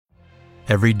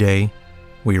Every day,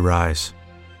 we rise,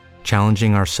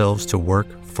 challenging ourselves to work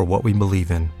for what we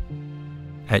believe in.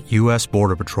 At U.S.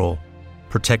 Border Patrol,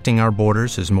 protecting our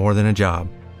borders is more than a job.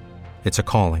 It's a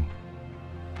calling.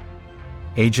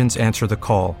 Agents answer the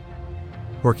call,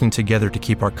 working together to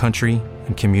keep our country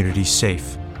and communities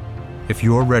safe. If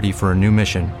you're ready for a new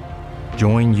mission,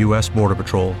 join U.S. Border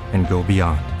Patrol and go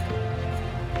beyond.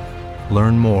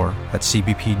 Learn more at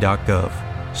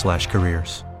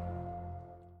cbp.gov/careers.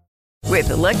 With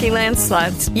the Lucky Land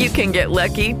Slots, you can get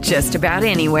lucky just about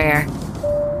anywhere.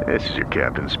 This is your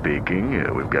captain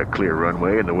speaking. We've got clear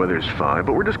runway and the weather's fine,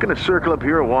 but we're just going to circle up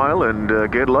here a while and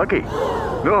get lucky.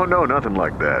 No, nothing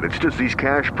like that. It's just these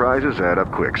cash prizes add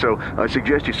up quick. So I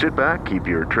suggest you sit back, keep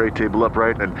your tray table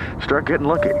upright, and start getting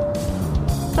lucky.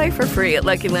 Play for free at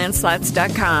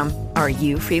LuckyLandSlots.com. Are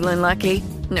you feeling lucky?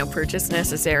 No purchase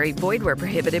necessary. Void where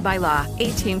prohibited by law.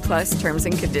 18+ terms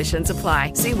and conditions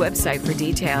apply. See website for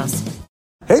details.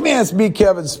 Hey man, it's me,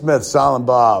 Kevin Smith, Silent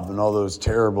Bob, and all those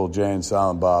terrible Jay and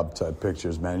Silent Bob type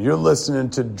pictures, man. You're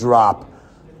listening to Drop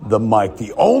the Mic,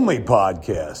 the only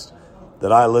podcast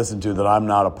that I listen to that I'm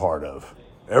not a part of.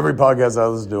 Every podcast I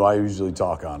listen to, I usually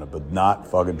talk on it, but not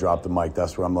fucking Drop the Mic.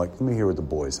 That's where I'm like, let me hear what the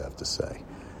boys have to say.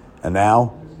 And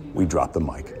now, we drop the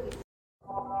mic.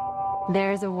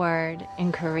 There's a word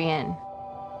in Korean,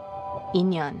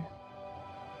 인연.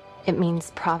 It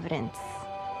means providence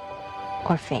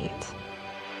or fate.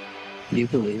 Do you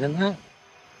believe in that?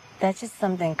 That's just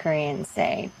something Koreans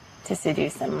say to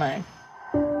seduce someone.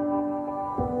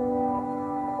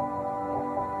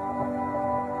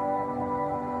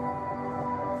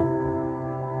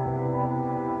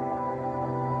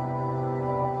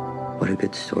 What a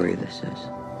good story this is.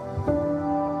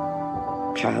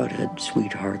 Childhood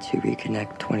sweethearts who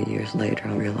reconnect 20 years later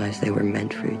and realize they were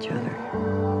meant for each other.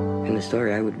 In the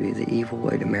story, I would be the evil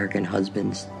white American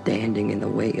husband standing in the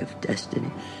way of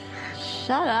destiny.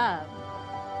 Shut up.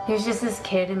 He was just this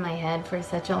kid in my head for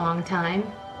such a long time.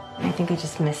 I think I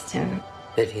just missed him.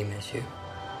 Did he miss you?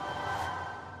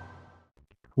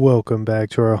 Welcome back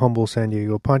to our humble San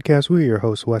Diego podcast. We're your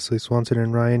hosts, Wesley Swanson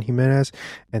and Ryan Jimenez,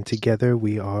 and together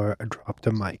we are Drop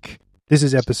the Mic. This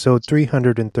is episode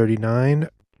 339,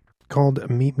 called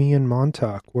Meet Me in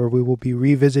Montauk, where we will be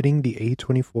revisiting the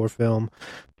A24 film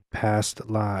Past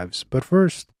Lives. But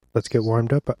first, let's get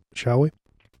warmed up, shall we?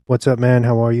 What's up, man?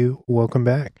 How are you? Welcome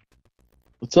back.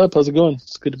 What's up? How's it going?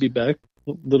 It's good to be back.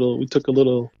 We took a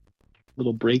little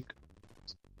break.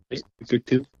 A week or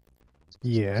two.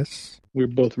 Yes. We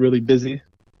were both really busy.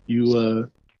 You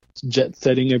jet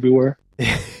setting everywhere,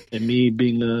 and me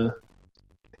being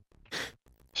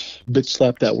bitch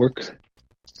slapped at work.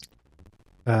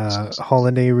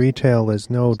 Holiday retail is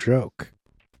no joke.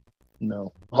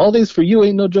 No. Holidays for you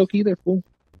ain't no joke either, fool.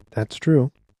 That's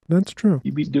true.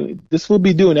 This will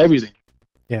be doing everything.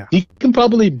 Yeah. He can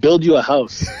probably build you a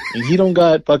house, and he don't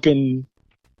got fucking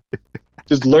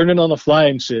just learning on the fly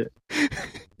and shit.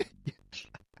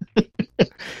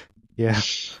 Yeah.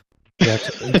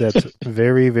 That's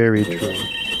very, very true.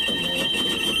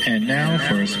 And now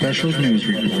for a special news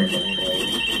report.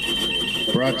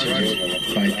 Brought to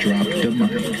you by Drop the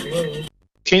Mic.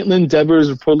 Caitlin Dever is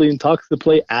reportedly in talks to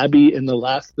play Abby in The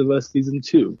Last of Us Season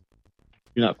 2. If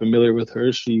you're not familiar with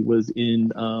her, she was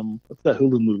in, what's that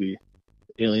Hulu movie?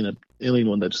 Alien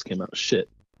one that just came out. Shit.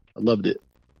 I loved it.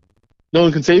 No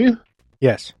One Can Save You?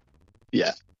 Yes.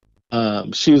 Yeah.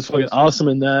 She was fucking awesome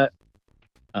in that.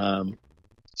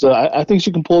 So I think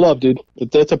she can pull it off, dude.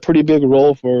 That's a pretty big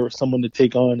role for someone to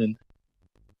take on, and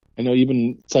I know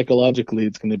even psychologically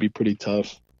it's going to be pretty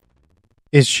tough.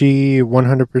 Is she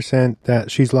 100% that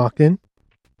she's locked in?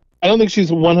 I don't think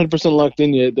she's 100% locked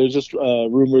in yet. There's just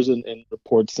rumors and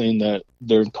reports saying that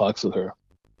they're in talks with her.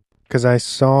 Because I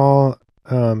saw,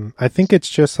 I think it's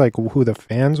just like who the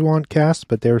fans want cast,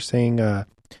 but they were saying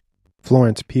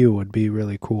Florence Pugh would be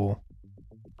really cool.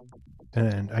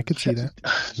 And I could see that.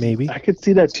 Maybe. I could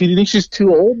see that too. Do you think she's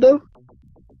too old, though?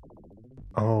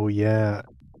 Oh, yeah.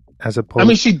 As opposed... I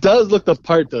mean, she does look the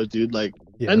part, though, dude. Like,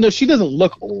 yeah. I know she doesn't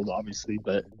look old, obviously,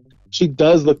 but she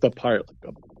does look the part.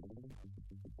 Like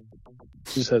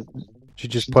she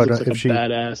just put on, like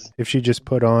badass. If she just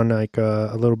put on like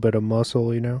a little bit of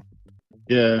muscle, you know?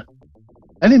 Yeah.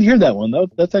 I didn't hear that one, though.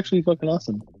 That's actually fucking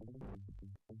awesome.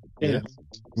 Yeah.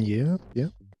 Yeah.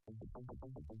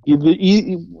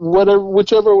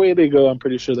 Whichever way they go, I'm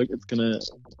pretty sure that it's gonna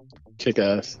kick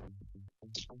ass.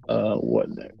 What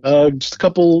next? Just a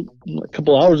couple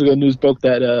hours ago, news broke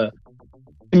that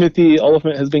Timothy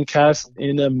Oliphant has been cast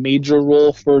in a major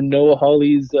role for Noah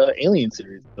Hawley's Alien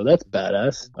series. So that's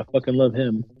badass. I fucking love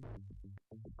him.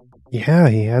 Yeah,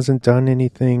 he hasn't done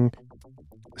anything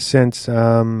since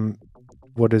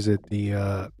what is it?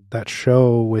 That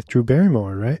show with Drew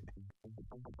Barrymore, right?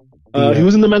 He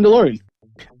was in The Mandalorian.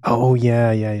 Oh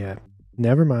yeah.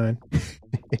 Never mind.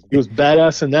 He was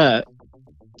badass in that.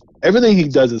 Everything he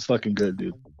does is fucking good,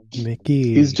 dude.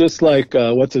 Mickey. He's just like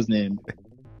what's his name?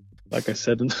 Like I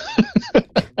said,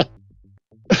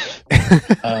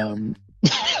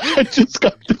 I just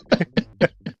got.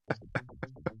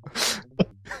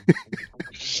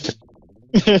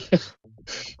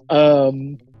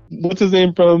 What's his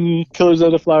name from Killers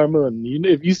of the Flower Moon?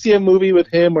 If you see a movie with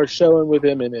him or showing with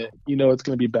him in it, you know it's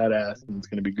going to be badass and it's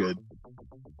going to be good.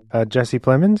 Jesse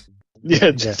Plemons?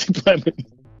 Yeah, Jesse Plemons.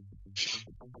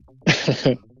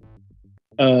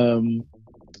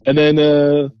 And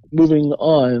then moving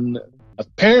on,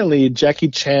 apparently Jackie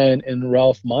Chan and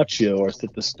Ralph Macchio are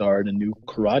set to star in a new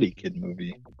Karate Kid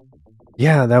movie.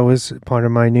 Yeah, that was part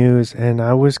of my news, and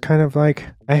I was kind of like,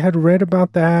 I had read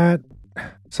about that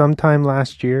sometime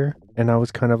last year, and I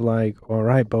was kind of like, all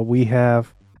right, but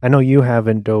I know you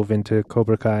haven't dove into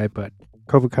Cobra Kai, but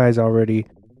Cobra Kai is already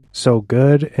so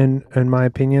good in my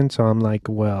opinion, so I'm like,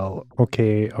 well,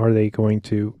 okay, are they going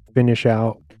to finish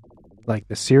out like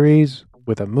the series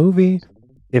with a movie?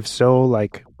 If so,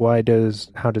 like, how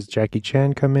does Jackie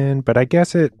Chan come in? But I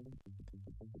guess it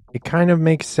kind of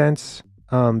makes sense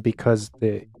because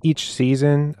each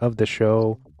season of the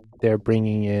show, they're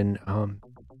bringing in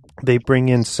they bring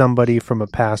in somebody from a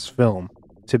past film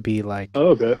to be like,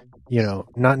 okay,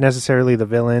 not necessarily the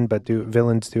villain, but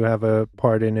villains do have a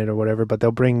part in it or whatever, but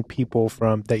they'll bring people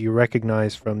that you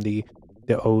recognize from the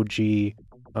OG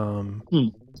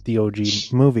the OG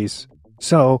movies.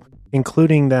 So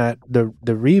including that the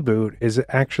reboot is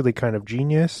actually kind of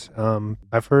genius.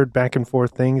 I've heard back and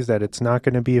forth things that it's not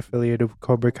going to be affiliated with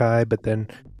Cobra Kai, but then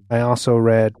I also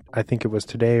read, I think it was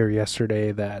today or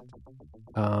yesterday, that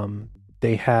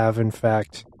they have in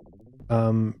fact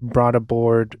brought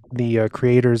aboard the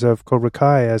creators of Cobra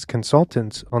Kai as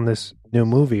consultants on this new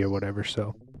movie or whatever.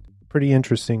 So pretty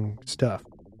interesting stuff.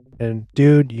 And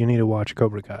dude, you need to watch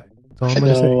Cobra Kai. That's all I'm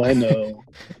gonna say. I know.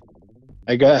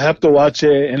 I have to watch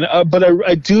it, and but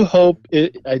I do hope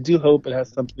it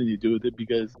has something to do with it,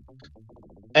 because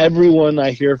everyone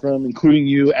I hear from, including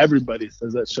you, everybody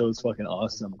says that show is fucking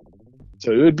awesome.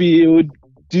 So it would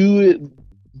do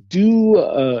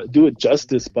it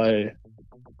justice by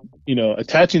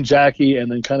attaching Jackie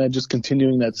and then kind of just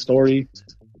continuing that story,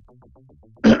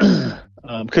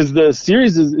 because the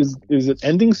series is it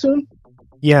ending soon?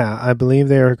 Yeah, I believe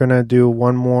they are gonna do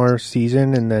one more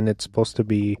season and then it's supposed to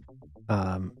be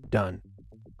done.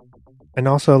 And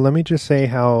also, let me just say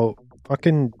how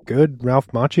fucking good Ralph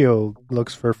Macchio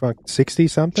looks for 60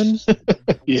 something.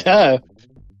 Yeah,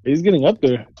 he's getting up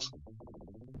there.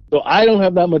 So I don't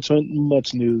have that much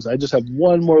news. I just have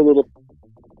one more little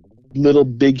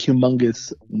big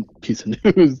humongous piece of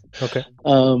news. Okay.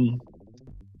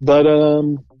 But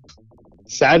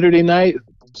Saturday night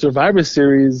Survivor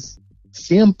Series,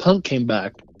 CM Punk came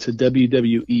back to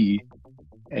WWE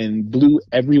and blew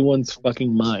everyone's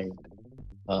fucking mind.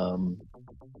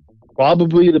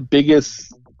 Probably the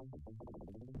biggest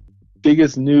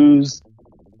news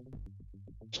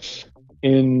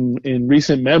in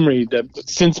recent memory, that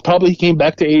since probably he came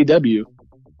back to AEW.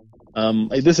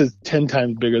 This is 10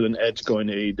 times bigger than Edge going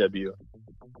to AEW.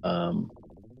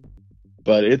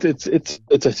 But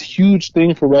it's a huge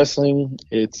thing for wrestling.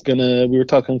 We were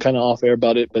talking kind of off air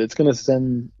about it, but it's gonna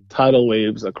send tidal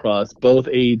waves across both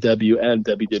AEW and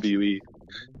WWE.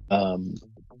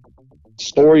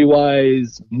 Story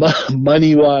wise,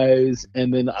 money wise,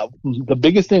 and then the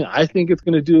biggest thing I think it's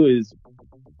gonna do is,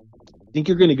 I think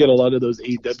you're gonna get a lot of those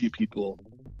AEW people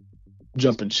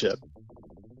jumping ship.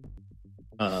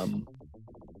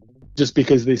 Just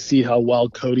because they see how well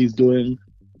Cody's doing,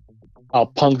 how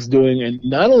Punk's doing, and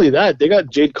not only that, they got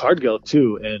Jade Cargill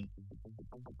too, and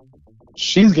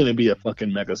she's gonna be a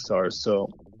fucking megastar. So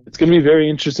it's gonna be very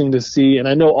interesting to see. And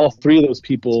I know all three of those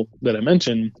people that I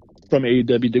mentioned from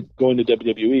AEW going to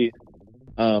WWE.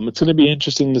 It's gonna be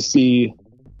interesting to see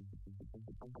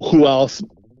who else,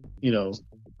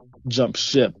 jump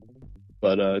ship.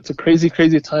 But it's a crazy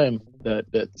time that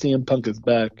CM Punk is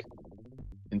back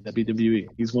in WWE.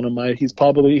 He's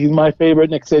my favorite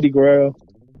next Eddie Guerrero.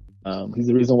 He's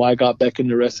the reason why I got back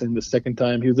into wrestling the second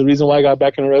time. He was the reason why I got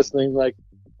back into wrestling like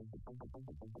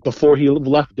before he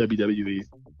left WWE.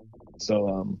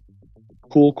 So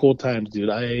cool times, dude.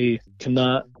 I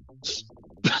cannot.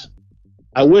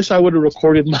 I wish I would have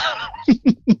recorded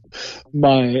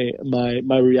my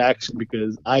reaction,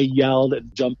 because I yelled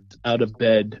and jumped out of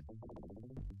bed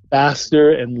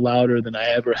faster and louder than I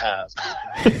ever have.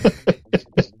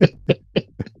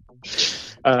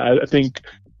 I think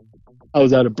I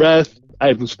was out of breath.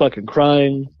 I was fucking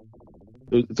crying.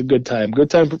 It's a good time. Good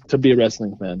time to be a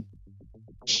wrestling fan.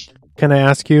 Can I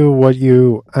ask you what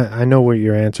I know what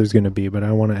your answer is going to be, but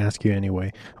I want to ask you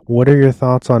anyway. What are your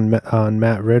thoughts on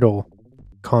Matt Riddle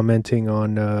commenting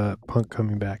on Punk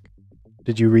coming back?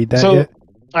 Did you read that yet?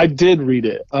 I did read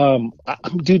it.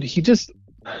 Dude, he just,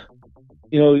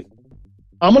 I'm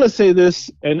going to say this,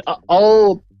 and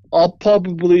I'm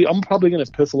probably going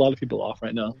to piss a lot of people off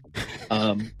right now.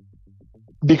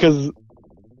 Because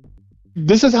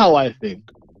this is how I think.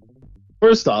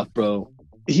 First off, bro,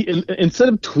 instead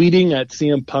of tweeting at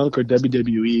CM Punk or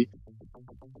WWE,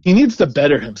 he needs to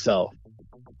better himself.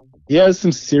 He has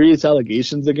some serious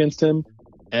allegations against him,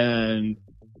 and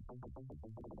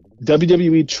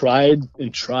WWE tried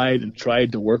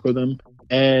to work with him.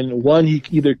 And one, he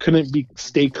either couldn't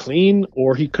stay clean,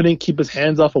 or he couldn't keep his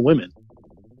hands off of women.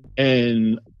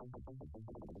 And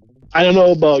I don't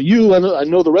know about you. I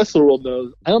know the rest of the world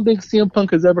knows. I don't think CM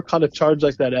Punk has ever caught a charge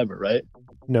like that ever, right?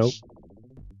 Nope.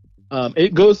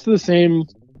 It goes to the same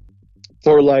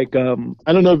for like, I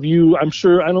don't know if you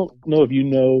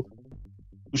know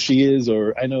who she is,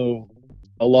 or I know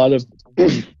a lot of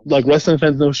like wrestling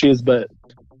fans know who she is, but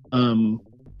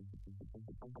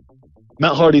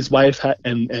Matt Hardy's wife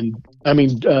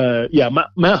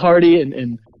Matt Hardy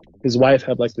and his wife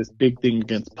have like this big thing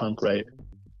against Punk, right?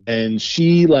 And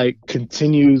she like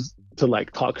continues to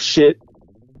like talk shit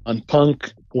on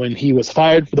Punk when he was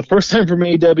fired for the first time from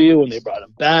AEW, when they brought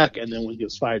him back, and then when he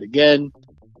was fired again.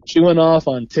 She went off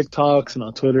on TikToks and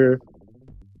on Twitter.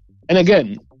 And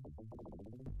again,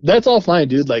 that's all fine,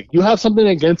 dude. Like, you have something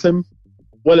against him,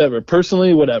 whatever.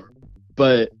 Personally, whatever.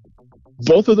 But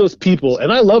both of those people,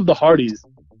 and I love the Hardys,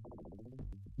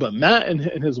 but Matt and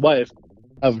his wife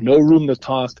have no room to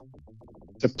talk,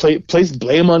 to place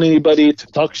blame on anybody, to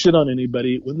talk shit on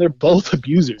anybody when they're both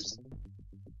abusers.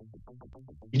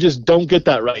 You just don't get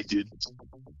that right, dude.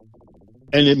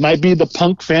 And it might be the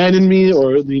Punk fan in me,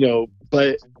 or,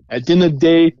 but at the end of the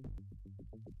day,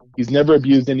 he's never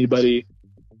abused anybody.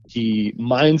 He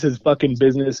minds his fucking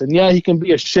business. And yeah, he can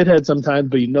be a shithead sometimes,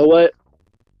 but you know what?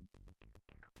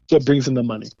 That's what brings him the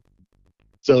money.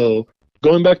 So,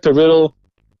 going back to Riddle,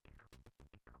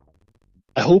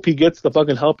 I hope he gets the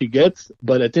fucking help he gets,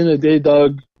 but at the end of the day,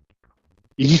 dog,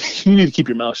 you need to keep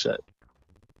your mouth shut.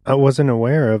 I wasn't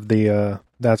aware of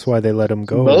that's why they let him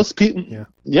go. Most people,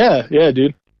 yeah,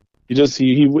 dude.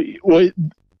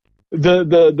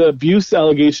 The abuse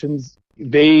allegations,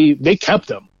 they kept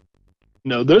him.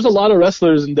 There's a lot of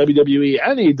wrestlers in WWE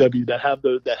and AEW that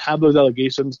have those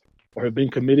allegations, or have been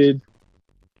committed,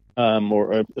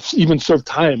 or even served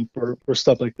time for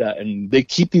stuff like that, and they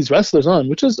keep these wrestlers on,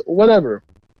 which is whatever.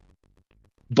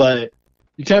 But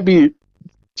you can't be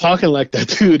talking like that,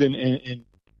 dude, and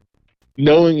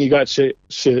knowing you got shit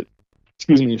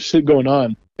going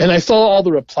on. And I saw all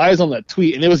the replies on that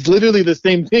tweet, and it was literally the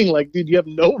same thing. Like, dude, you have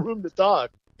no room to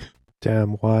talk.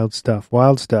 Damn, wild stuff.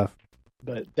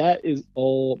 But that is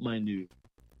all my news.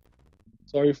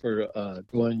 Sorry for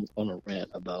going on a rant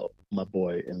about my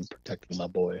boy and protecting my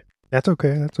boy. That's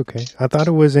okay. I thought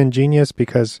it was ingenious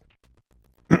because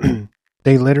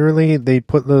they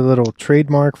put the little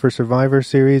trademark for Survivor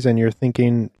Series, and you're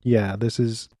thinking, yeah, this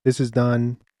is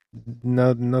done.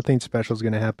 No, nothing special is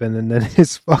going to happen, and then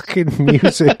his fucking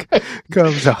music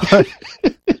comes on.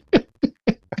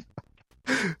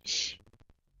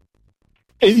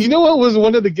 And you know what was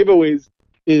one of the giveaways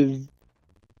is,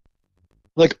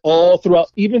 like,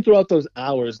 even throughout those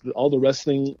hours, all the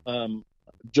wrestling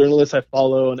journalists I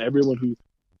follow and everyone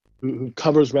who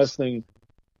covers wrestling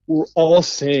were all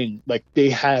saying, like, they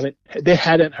hadn't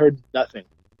heard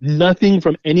nothing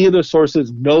from any of the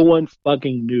sources. No one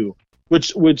fucking knew.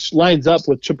 Which lines up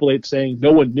with Triple H saying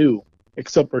no one knew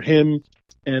except for him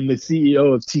and the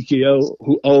CEO of TKO,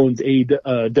 who owns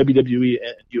WWE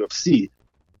and UFC.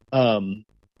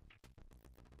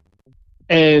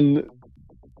 And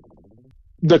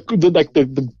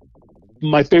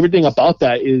my favorite thing about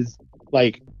that is,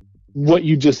 like, what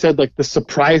you just said, like, the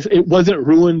surprise. It wasn't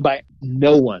ruined by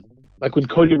no one. Like, when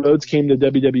Cody Rhodes came to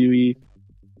WWE,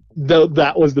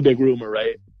 that was the big rumor,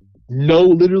 right?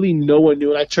 Literally no one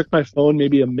knew. And I checked my phone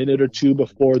maybe a minute or two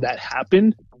before that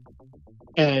happened,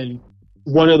 and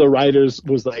one of the writers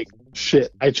was like,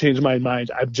 shit, I changed my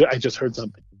mind. I just heard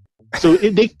something. So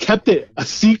they kept it a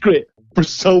secret for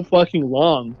so fucking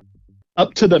long,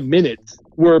 up to the minute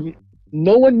where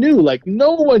no one knew. Like,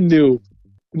 no one knew.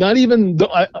 Not even,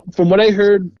 from what I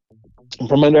heard,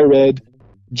 from what I read,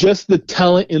 just the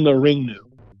talent in the ring knew.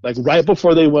 Like, right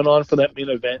before they went on for that main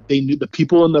event, they knew the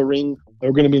people in the ring that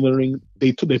were going to be in the ring.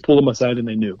 They pulled them aside and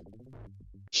they knew.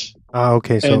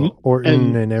 Okay, so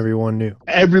Orton and everyone knew.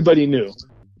 Everybody knew.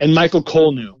 And Michael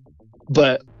Cole knew.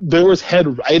 But there was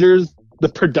head writers, the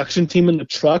production team in the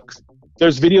trucks.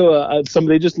 There's video,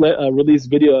 they just released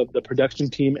video of the production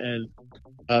team and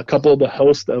a couple of the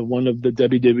hosts of one of the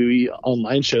WWE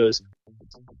online shows.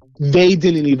 They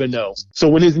didn't even know. So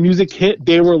when his music hit,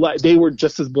 they were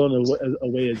just as blown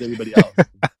away as everybody else.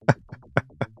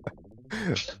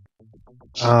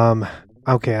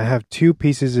 Okay, I have two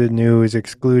pieces of news,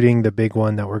 excluding the big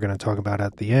one that we're going to talk about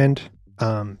at the end.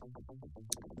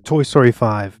 Toy Story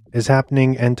 5 is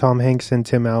happening, and Tom Hanks and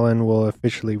Tim Allen will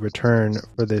officially return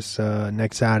for this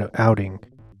next outing.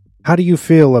 How do you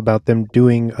feel about them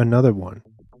doing another one?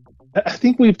 I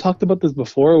think we've talked about this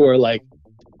before, where like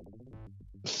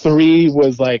 3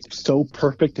 was like so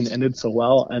perfect and ended so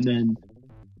well, and then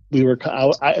we were,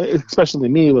 especially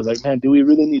me, was like, man, do we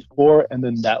really need 4? And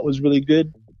then that was really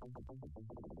good.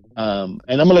 And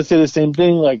I'm gonna say the same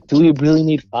thing. Like, do we really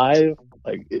need 5?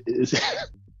 Like,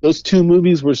 those 2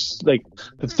 movies were like,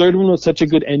 the third one was such a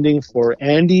good ending for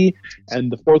Andy,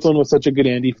 and the fourth one was such a good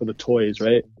ending for the toys,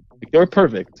 right? Like, they were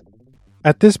perfect.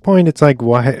 At this point, it's like,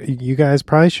 why you guys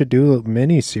probably should do a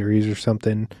mini series or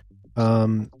something.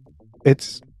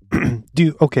 It's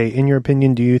in your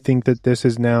opinion, do you think that this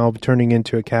is now turning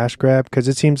into a cash grab? Because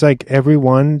it seems like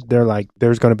everyone, they're like,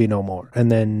 there's going to be no more,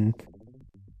 and then,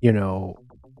 you know,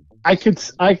 I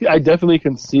definitely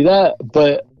can see that,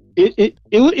 but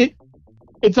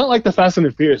it's not like the Fast and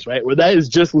the Furious, right? Where that is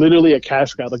just literally a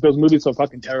cash grab. Like, those movies are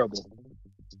fucking terrible.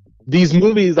 These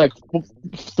movies, like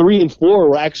 3 and 4,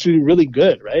 were actually really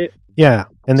good, right? Yeah,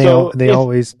 and they're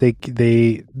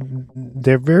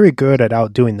very good at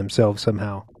outdoing themselves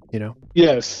somehow, you know.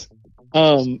 Yes.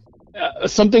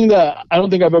 Something that I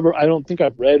don't think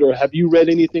I've read, or have you read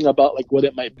anything about like what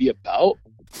it might be about?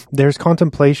 There's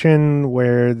contemplation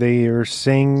where they are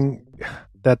saying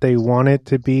that they want it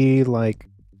to be like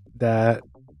that.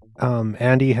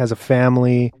 Andy has a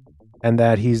family, and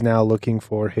that he's now looking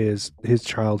for his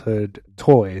childhood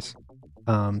toys.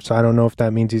 So I don't know if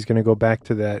that means he's going to go back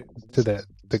to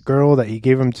the girl that he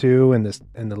gave him to in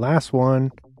the last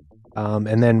one.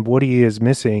 And then Woody is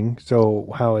missing. So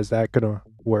how is that going to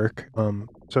work?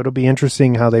 So it'll be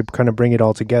interesting how they kind of bring it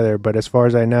all together. But as far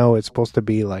as I know, it's supposed to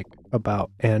be like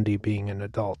about Andy being an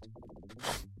adult.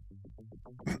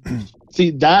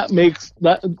 See, that makes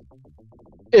that.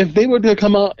 If they were to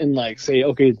come out and like say,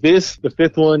 okay, the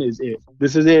 5th one is it.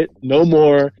 This is it. No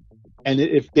more. And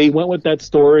if they went with that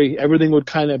story, everything would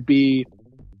kind of be.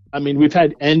 I mean, we've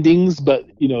had endings, but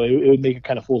you know, it would make it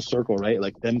kind of full circle, right?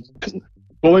 Like them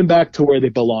going back to where they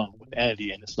belong with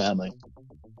Andy and his family.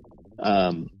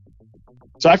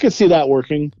 So I could see that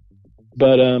working,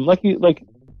 but like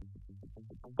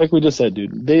we just said,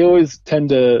 dude, they always tend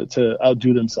to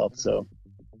outdo themselves. So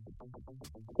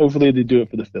hopefully they do it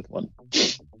for the 5th one.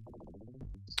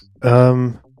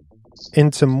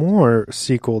 In some more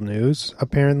sequel news,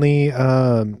 apparently,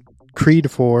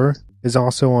 Creed 4 is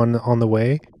also on the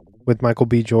way, with Michael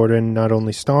B. Jordan not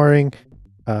only starring,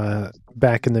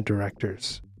 back in the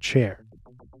director's chair.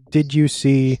 Did you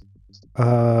see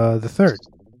the 3rd?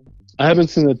 I haven't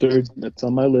seen the 3rd. It's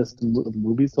on my list of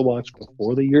movies to watch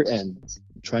before the year ends.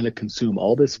 I'm trying to consume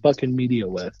all this fucking media,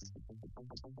 Wes.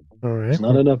 All right. There's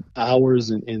not enough hours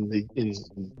in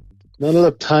not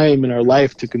enough time in our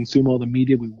life to consume all the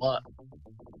media we want.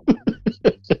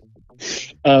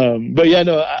 But yeah,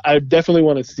 no, I definitely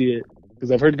want to see it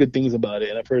because I've heard good things about it,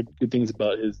 and I've heard good things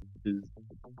about his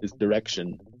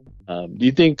direction. Do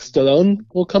you think Stallone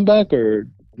will come back, or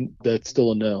that's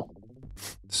still a no?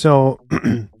 So,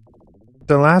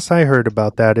 the last I heard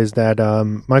about that is that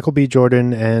Michael B.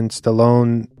 Jordan and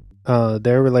Stallone,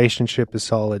 their relationship is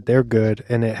solid. They're good,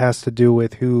 and it has to do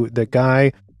with the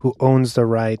guy who owns the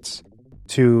rights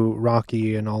to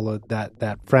Rocky and all of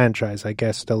that franchise. I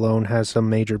guess Stallone has some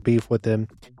major beef with him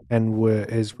and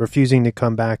is refusing to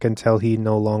come back until he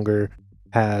no longer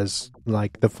has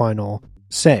like the final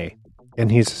say.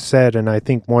 And he's said, and I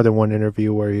think more than one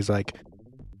interview, where he's like,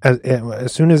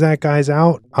 as soon as that guy's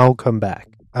out, I'll come back.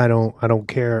 I don't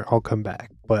care. I'll come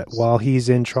back. But while he's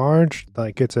in charge,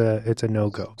 like it's a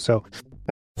no-go. So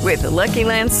with the Lucky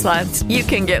Land Slots, you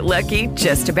can get lucky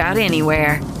just about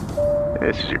anywhere.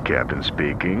 This is your captain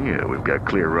speaking. We've got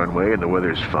clear runway and the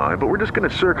weather's fine, but we're just going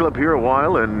to circle up here a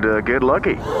while and get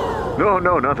lucky.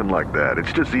 No, nothing like that.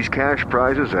 It's just these cash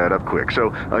prizes add up quick. So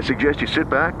I suggest you sit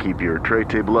back, keep your tray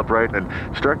table upright, and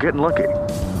start getting lucky.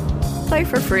 Play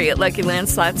for free at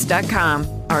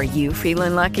LuckyLandSlots.com. Are you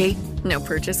feeling lucky? No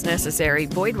purchase necessary.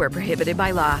 Void where prohibited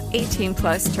by law.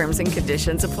 18+ terms and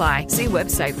conditions apply. See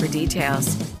website for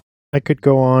details. I could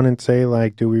go on and say,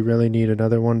 like, do we really need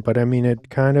another one? But I mean, it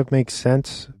kind of makes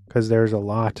sense because there's a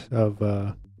lot of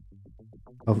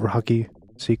Rocky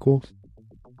sequels.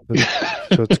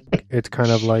 So it's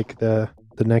kind of like the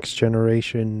next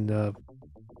generation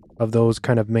of those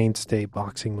kind of mainstay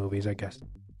boxing movies, I guess.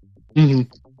 Mm-hmm.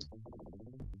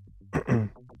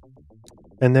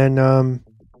 And then I'm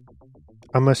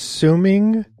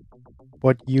assuming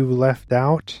what you left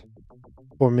out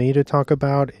for me to talk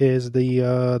about is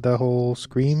the whole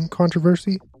Scream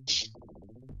controversy.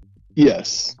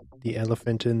 Yes. The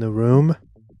elephant in the room.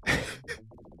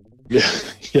 Yeah.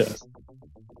 Yes.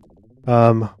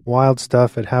 Wild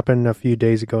stuff. It happened a few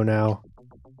days ago now.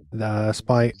 The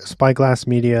Spyglass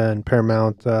Media and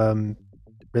Paramount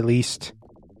released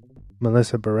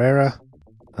Melissa Barrera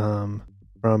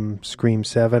from Scream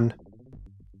 7.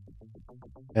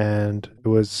 And it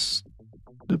was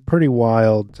a pretty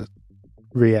wild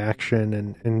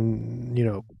reaction and you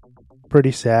know,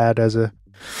 pretty sad as a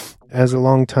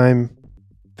longtime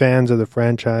fans of the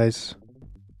franchise,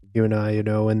 you and I, you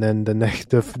know. And then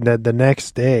the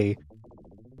next day,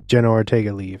 Jenna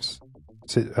Ortega leaves,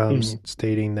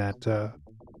 stating that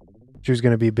she was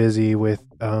going to be busy with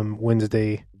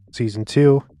Wednesday season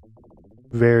 2.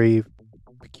 Very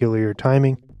peculiar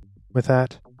timing with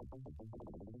that.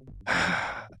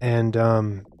 And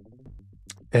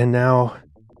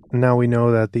now we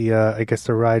know that I guess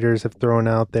the writers have thrown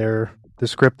out the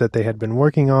script that they had been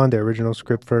working on, the original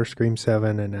script for Scream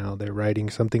 7, and now they're writing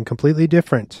something completely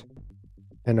different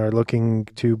and are looking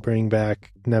to bring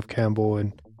back Neve Campbell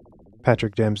and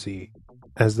Patrick Dempsey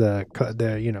as the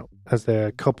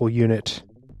couple unit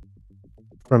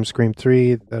from Scream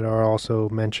 3 that are also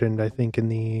mentioned, I think, in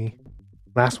the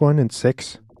last one, in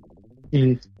 6.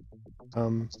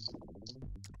 Mm-hmm.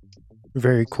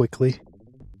 Very quickly.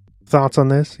 Thoughts on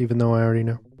this, even though I already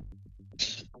know?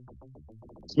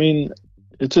 I mean,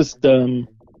 it's just, man,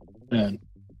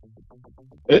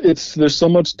 there's so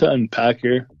much to unpack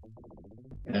here,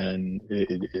 and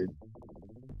it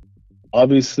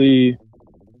obviously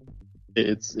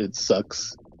it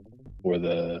sucks for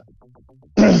the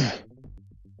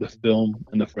the film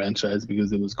and the franchise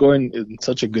because it was going in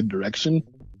such a good direction.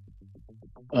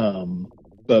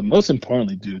 But most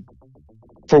importantly, dude,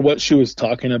 for what she was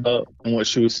talking about and what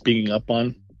she was speaking up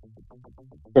on,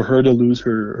 for her to lose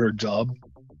her job,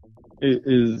 it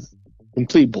is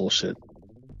complete bullshit.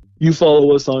 If you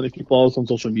follow us on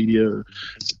social media, or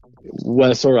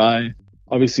Wes or I,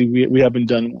 obviously we haven't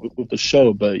done with the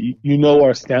show, but you know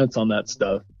our stance on that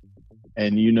stuff,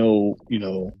 and you know,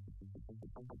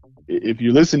 if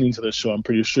you're listening to the show, I'm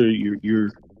pretty sure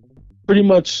you're pretty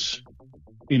much,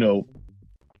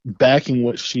 backing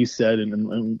what she said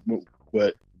and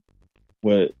what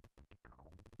the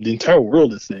entire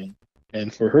world is saying.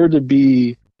 And for her to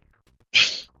be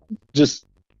just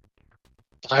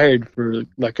fired for,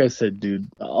 like I said, dude,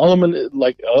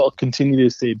 I'll continue to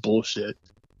say bullshit.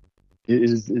 It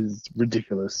is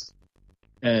ridiculous.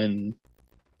 And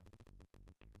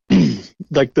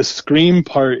like the Scream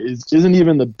part isn't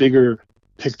even the bigger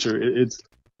picture. It's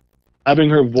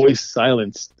having her voice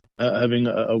silenced, having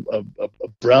a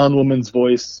brown woman's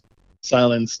voice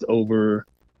silenced over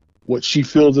what she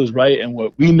feels is right and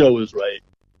what we know is right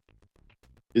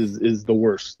is the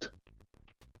worst.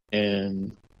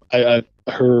 And her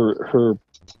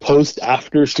post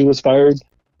after she was fired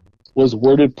was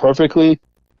worded perfectly,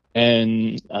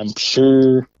 and I'm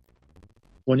sure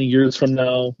 20 years from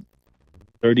now,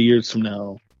 30 years from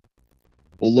now,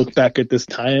 we'll look back at this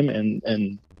time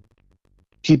and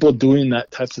people doing that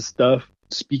types of stuff,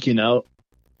 speaking out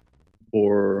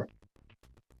for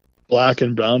black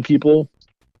and brown people,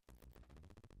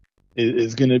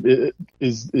 it's gonna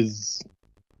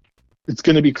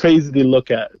be crazy to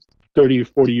look at 30 or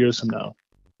 40 years from now,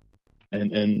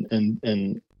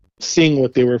 and seeing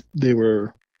what they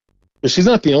were. But she's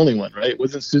not the only one, right?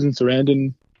 Wasn't Susan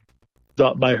Sarandon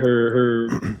dropped by her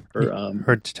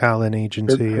talent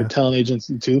agency? Her talent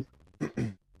agency too.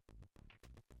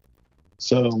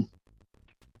 So,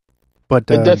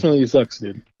 but it definitely sucks,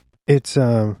 dude. It's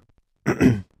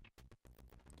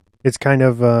it's kind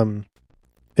of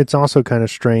it's also kind of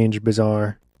strange,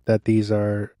 bizarre that these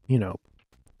are,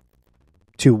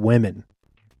 two women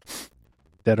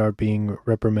that are being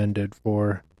reprimanded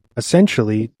for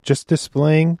essentially just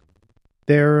displaying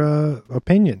their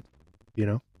opinion,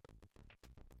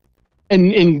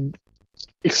 And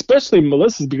especially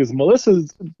Melissa's, because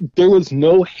there was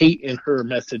no hate in her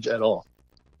message at all.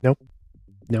 Nope.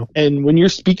 No. And when you're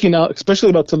speaking out, especially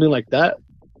about something like that,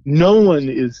 no one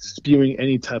is spewing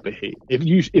any type of hate. If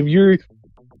you're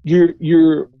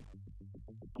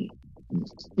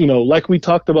like we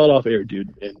talked about off air,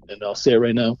 dude, and I'll say it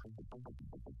right now.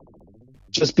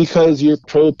 Just because you're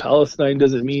pro-Palestine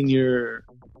doesn't mean you're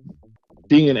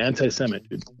being an anti-Semite,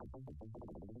 dude.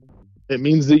 It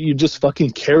means that you just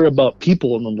fucking care about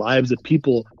people and the lives of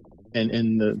people and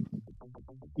the,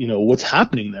 what's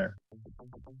happening there.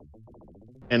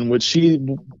 And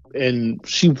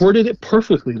she worded it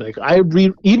perfectly. Like,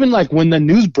 even like when the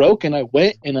news broke and I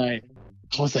went and I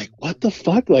was like, what the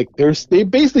fuck? Like, they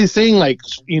basically saying like,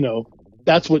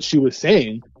 that's what she was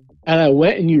saying. And I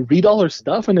went and you read all her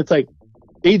stuff and it's like,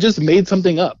 they just made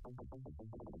something up.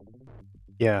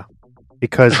 Yeah.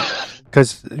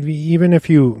 Because even if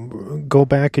you go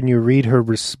back and you read her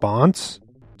response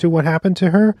to what happened to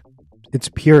her, it's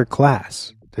pure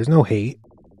class. There's no hate.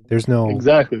 There's no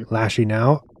lashing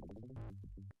out.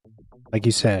 Like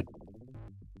you said,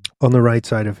 on the right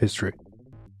side of history.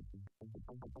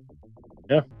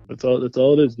 Yeah, that's all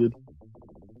it is, dude.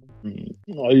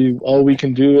 All we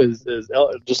can do is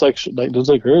just like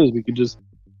her, is we can just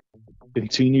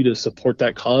continue to support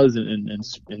that cause and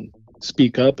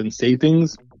speak up and say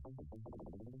things.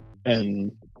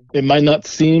 And it might not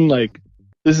seem like,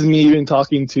 this is me even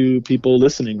talking to people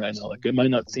listening right now, like it might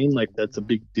not seem like that's a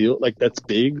big deal, like that's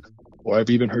big, or I've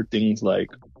even heard things like,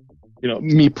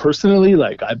 me personally,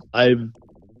 like I'm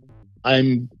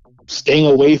staying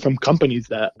away from companies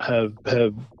that are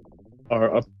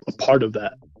a part of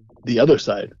that, the other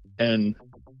side. And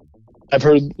I've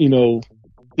heard,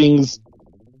 things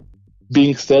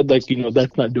being said like,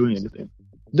 that's not doing anything.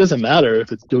 It doesn't matter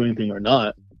if it's doing anything or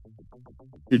not.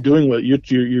 You're doing what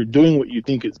you're doing what you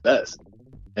think is best.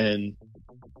 And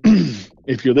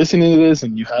if you're listening to this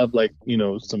and you have like, you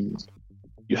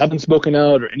haven't spoken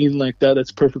out or anything like that,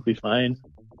 that's perfectly fine.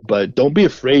 But don't be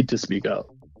afraid to speak out.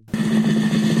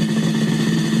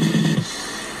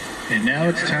 And now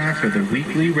it's time for the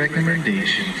weekly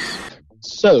recommendations.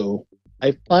 So,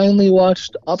 I finally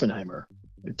watched Oppenheimer.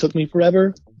 It took me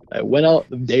forever. I went out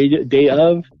the day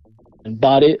of and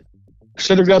bought it. I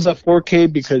should have grabbed that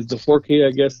 4K because the 4K,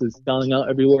 I guess, is selling out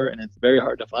everywhere and it's very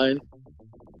hard to find.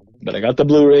 But I got the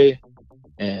Blu-ray,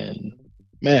 and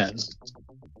man,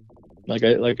 like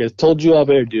I told you off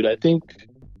air, dude, I think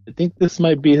this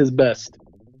might be his best.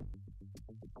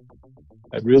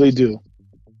 I really do.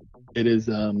 It is,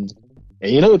 and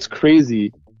what's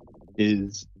crazy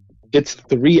is it's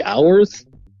 3 hours,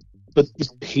 but the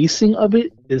pacing of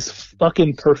it is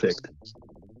fucking perfect.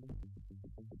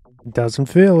 It doesn't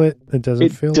feel it. It doesn't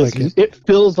feel like it. It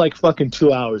feels like fucking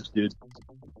 2 hours, dude.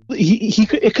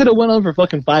 It could have went on for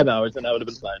fucking 5 hours and that would have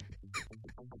been fine.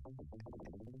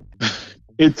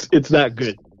 It's that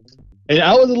good. And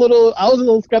I was a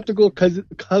little skeptical because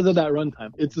of that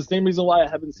runtime. It's the same reason why I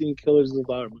haven't seen Killers of the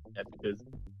Flower Moon yet, because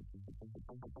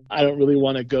I don't really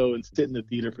want to go and sit in the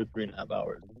theater for 3.5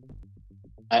 hours.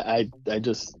 I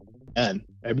just, man,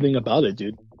 everything about it,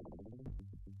 dude.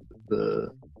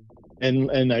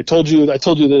 And I told you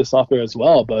this off air as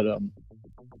well, but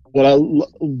what I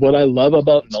love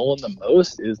about Nolan the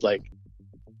most is, like,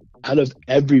 out of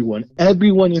everyone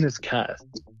in his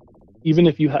cast, even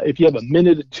if you have a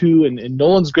minute or two, and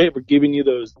Nolan's great for giving you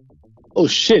those, oh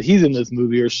shit, he's in this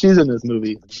movie or she's in this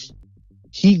movie.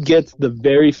 He gets the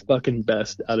very fucking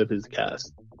best out of his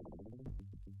cast,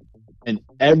 and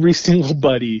every single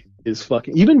buddy is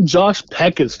fucking. Even Josh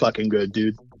Peck is fucking good,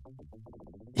 dude.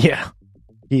 Yeah,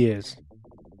 he is.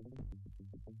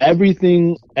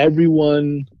 Everyone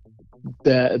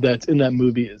that's in that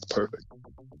movie is perfect.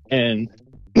 And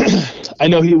I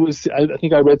know I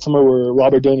think I read somewhere where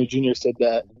Robert Downey Jr. said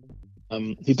that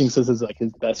he thinks this is like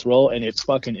his best role, and it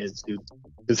fucking is, dude.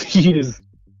 Because he is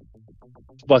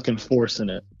fucking forcing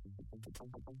it.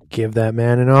 Give that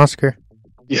man an Oscar.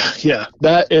 Yeah.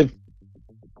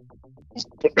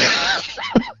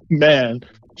 Man,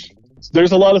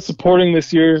 there's a lot of supporting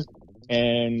this year,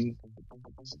 and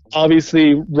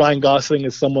obviously Ryan Gosling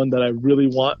is someone that I really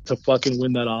want to fucking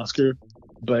win that Oscar,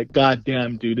 but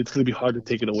goddamn, dude, it's gonna be hard to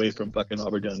take it away from fucking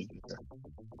Robert Downey Jr.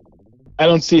 I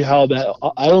don't see how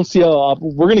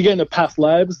we're gonna get into past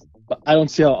lives, but I don't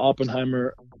see how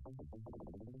Oppenheimer.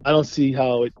 I don't see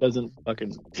how it doesn't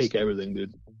fucking take everything,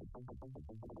 dude.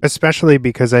 Especially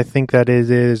because I think that it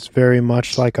is very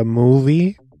much like a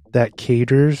movie that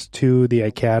caters to the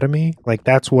Academy. Like,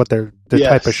 that's what the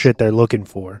type of shit they're looking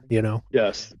for, you know?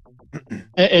 Yes.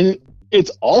 And it's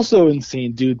also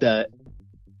insane, dude, that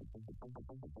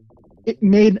it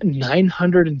made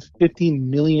 $950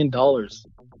 million.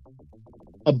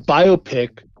 A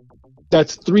biopic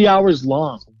that's 3 hours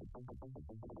long.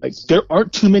 Like, there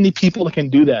aren't too many people that can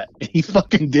do that, and he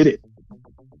fucking did it.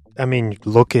 I mean,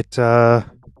 look at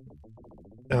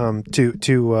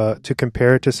to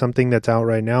compare it to something that's out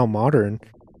right now, modern,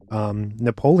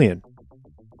 Napoleon.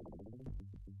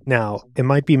 Now, it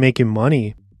might be making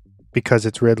money because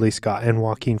it's Ridley Scott and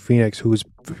Joaquin Phoenix, who's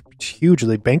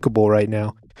hugely bankable right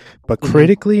now. But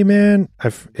critically, man,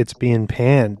 it's being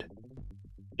panned.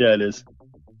 Yeah, it is.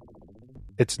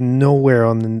 It's nowhere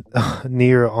on the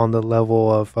near on the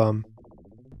level of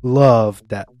love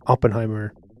that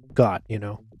Oppenheimer got, you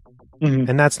know.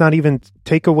 And that's not even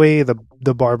take away the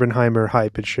Barbenheimer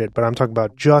hype and shit, but I'm talking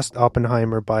about just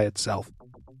Oppenheimer by itself.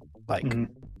 Like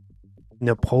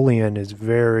Napoleon is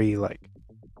very like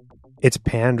it's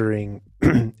pandering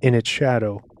in its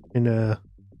shadow in a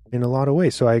lot of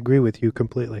ways. So I agree with you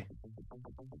completely.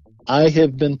 I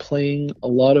have been playing a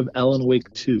lot of Alan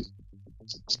Wake 2.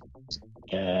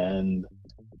 And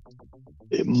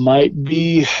it might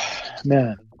be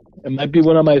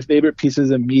one of my favorite pieces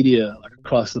of media like,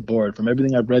 across the board. From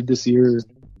everything I've read this year,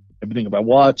 everything I've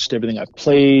watched, everything I've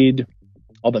played,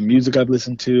 all the music I've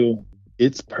listened to.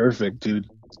 It's perfect, dude.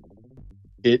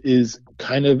 It is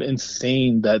kind of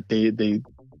insane that they're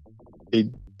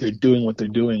doing what they're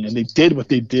doing, and they did what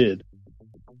they did.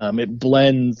 It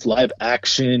blends live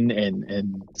action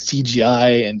and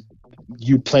CGI and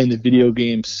you playing the video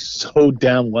game so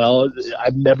damn well.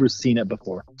 I've never seen it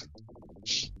before.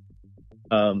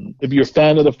 If you're a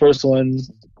fan of the first one,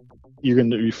 you're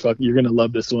gonna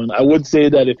love this one. I would say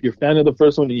that if you're a fan of the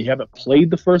first one and you haven't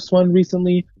played the first one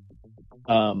recently,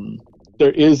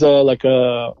 there is a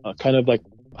kind of like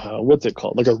what's it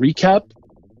called, like a recap.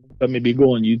 But maybe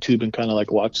go on YouTube and kind of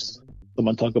like watch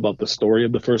someone talk about the story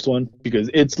of the first one, because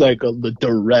it's like the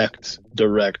direct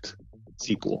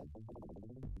sequel.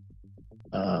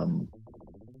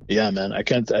 Yeah, man, I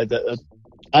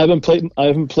haven't played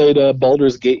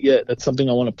Baldur's Gate yet. That's something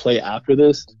I want to play after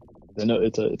this. I know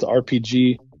it's an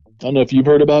RPG. I don't know if you've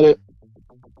heard about it.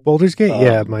 Baldur's Gate,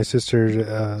 yeah, my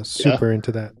sister's super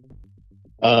into that.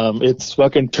 It's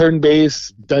fucking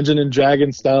turn-based, Dungeon and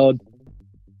Dragon style,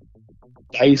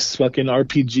 dice fucking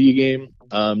RPG game.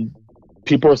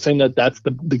 People are saying that that's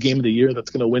the game of the year. That's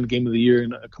going to win game of the year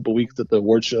in a couple weeks at the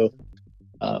award show.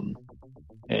 And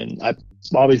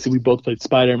obviously we both played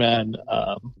Spider-Man.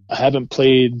 I haven't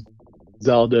played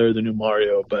Zelda or the new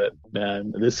Mario, but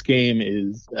man, this game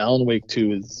is Alan Wake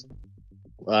 2 is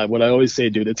what I always say,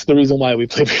 dude. It's the reason why we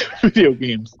play video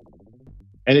games.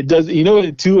 And it does, you know what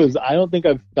it too is, I don't think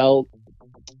I've felt,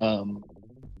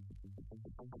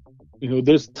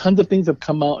 there's tons of things that have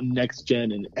come out in next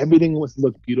gen and everything must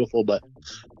look beautiful, but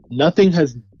nothing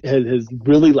has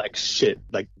really like shit.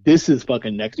 Like this is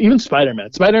fucking next. Even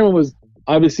Spider-Man. Spider-Man was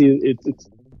obviously it's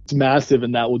massive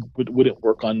and that wouldn't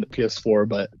work on the PS4,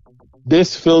 but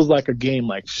this feels like a game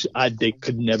like they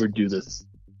could never do this.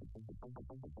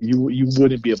 You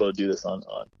wouldn't be able to do this on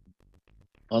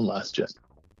last gen.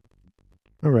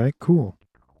 All right, cool.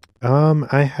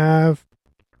 I have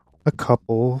a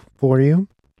couple for you.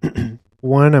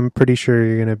 One, I'm pretty sure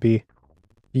you're gonna be.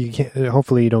 You can't.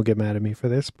 Hopefully, you don't get mad at me for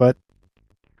this. But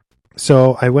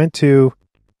so I went to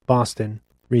Boston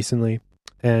recently,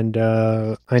 and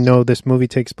I know this movie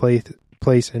takes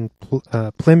place in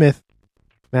Plymouth,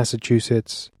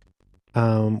 Massachusetts.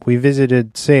 We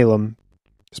visited Salem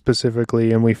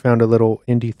specifically, and we found a little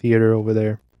indie theater over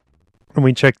there, and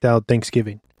we checked out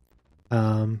Thanksgiving.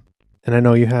 And I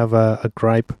know you have a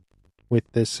gripe with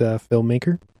this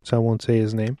filmmaker, so I won't say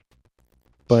his name.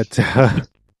 But I'm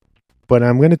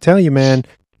going to tell you, man,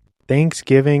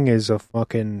 Thanksgiving is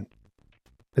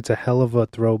it's a hell of a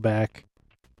throwback,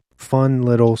 fun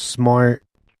little smart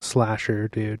slasher,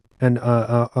 dude. And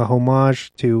a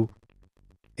homage to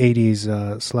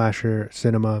 80s slasher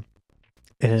cinema.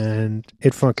 And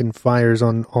it fucking fires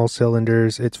on all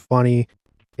cylinders. It's funny.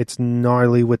 It's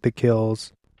gnarly with the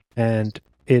kills. And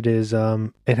it is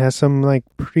it has some like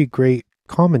pretty great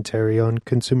commentary on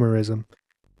consumerism.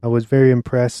 I was very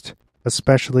impressed,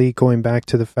 especially going back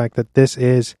to the fact that this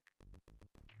is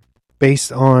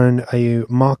based on a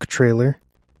mock trailer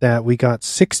that we got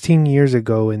 16 years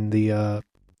ago in the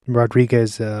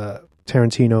Rodriguez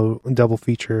Tarantino double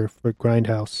feature for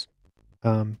Grindhouse.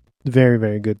 Very,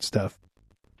 very good stuff.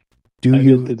 I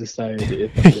get to decide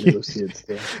if I'm going to go see it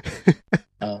still.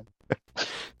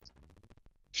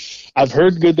 I've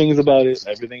heard good things about it.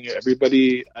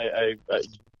 Everybody I've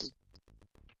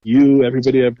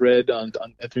read on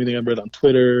everything I've read on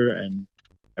Twitter and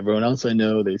everyone else I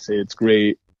know, they say it's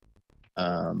great.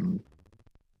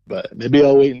 But maybe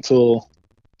I'll wait until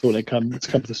it comes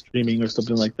to streaming or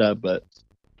something like that. But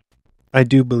I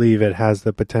do believe it has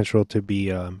the potential to be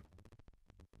the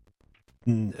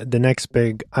next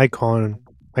big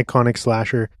iconic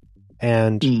slasher,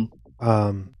 and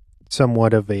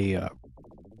somewhat of a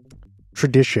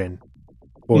tradition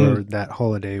for that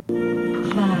holiday. 5,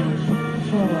 4, 3,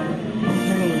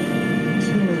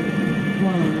 2,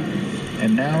 1.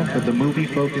 And now for the movie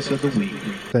focus of the week.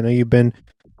 I know you've been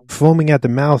foaming at the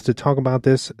mouth to talk about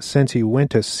this since you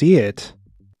went to see it.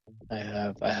 I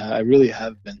have. I really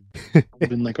have been. I've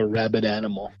been like a rabid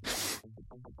animal.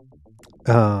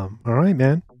 All right,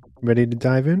 man. Ready to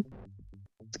dive in?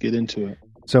 Let's get into it.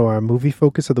 So our movie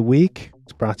focus of the week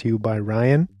is brought to you by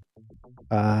Ryan.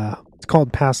 It's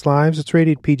called Past Lives. It's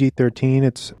rated PG-13.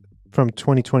 It's from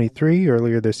 2023,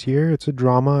 earlier this year. It's a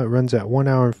drama. It runs at 1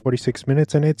 hour and 46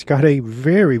 minutes, and it's got a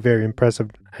very, very impressive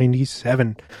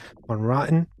 97 on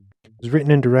Rotten. It was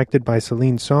written and directed by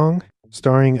Celine Song,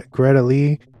 starring Greta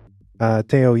Lee,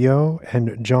 Teo Yo,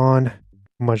 and John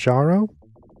Majaro.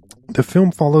 The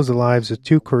film follows the lives of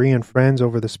two Korean friends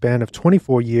over the span of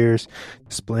 24 years,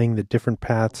 displaying the different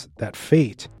paths that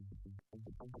fate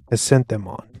has sent them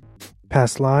on.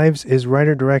 Past Lives is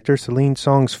writer-director Celine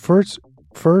Song's first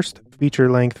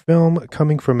feature-length film.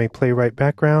 Coming from a playwright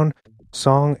background,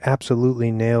 Song absolutely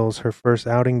nails her first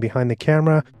outing behind the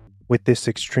camera with this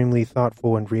extremely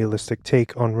thoughtful and realistic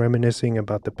take on reminiscing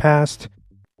about the past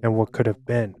and what could have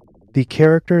been. The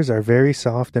characters are very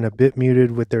soft and a bit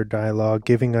muted with their dialogue,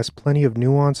 giving us plenty of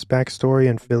nuanced backstory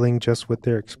and filling just with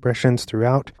their expressions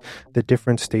throughout the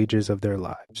different stages of their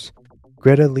lives.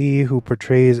 Greta Lee, who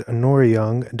portrays Nora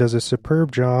Young, does a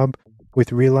superb job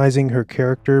with realizing her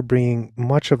character, bringing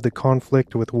much of the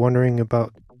conflict with wondering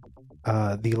about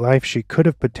the life she could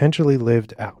have potentially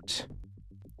lived out,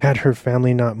 had her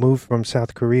family not moved from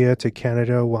South Korea to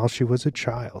Canada while she was a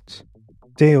child.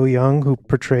 Teo Young, who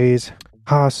portrays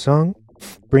Ha Sung,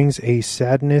 brings a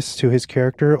sadness to his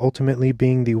character, ultimately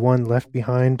being the one left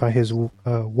behind by his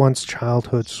once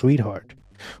childhood sweetheart.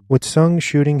 With Sung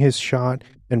shooting his shot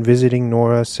and visiting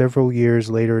Nora several years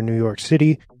later in New York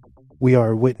City, we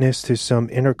are witness to some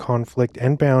inner conflict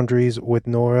and boundaries, with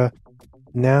Nora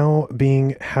now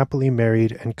being happily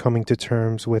married and coming to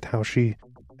terms with how she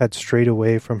had strayed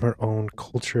away from her own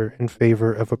culture in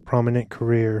favor of a prominent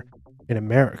career in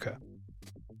America.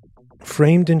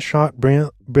 Framed and shot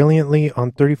brilliantly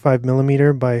on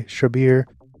 35mm by Shabir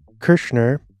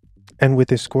Kirshner, and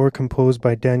with a score composed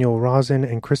by Daniel Rosen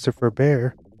and Christopher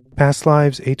Bear, Past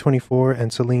Lives, A24,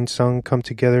 and Celine Sung come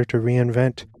together to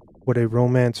reinvent what a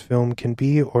romance film can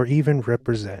be or even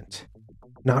represent,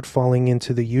 not falling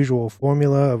into the usual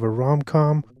formula of a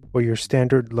rom-com or your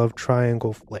standard love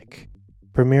triangle flick.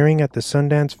 Premiering at the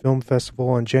Sundance Film Festival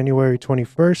on January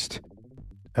 21st,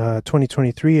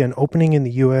 2023, and opening in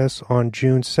the U.S. on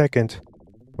June 2nd,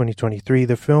 2023,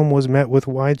 the film was met with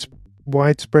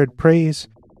widespread praise,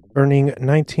 earning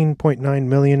 $19.9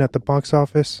 million at the box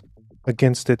office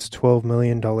against its $12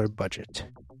 million budget.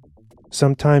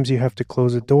 Sometimes you have to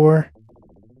close a door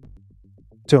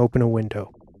to open a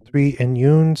window. 3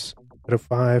 Inyuns out of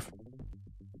 5.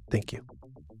 Thank you.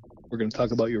 We're going to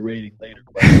talk about your rating later.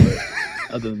 But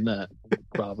other than that,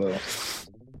 bravo.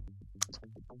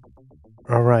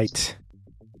 All right,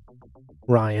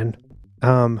 Ryan.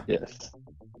 Yes.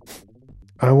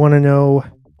 I want to know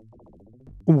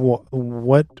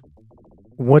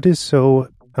what is so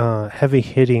heavy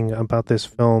hitting about this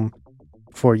film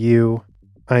for you.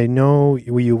 I know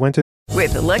you went to.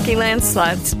 With the Lucky Land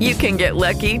Slots, you can get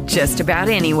lucky just about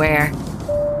anywhere.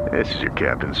 This is your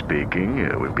captain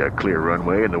speaking. We've got clear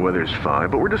runway and the weather's fine,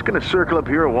 but we're just going to circle up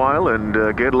here a while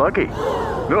and get lucky.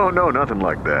 No, nothing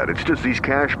like that. It's just these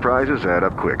cash prizes add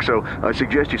up quick. So I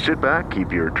suggest you sit back,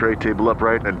 keep your tray table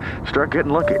upright, and start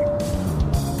getting lucky.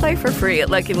 Play for free at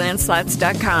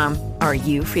LuckyLandSlots.com. Are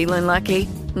you feeling lucky?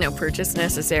 No purchase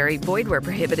necessary. Void where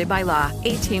prohibited by law.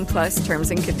 18+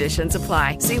 terms and conditions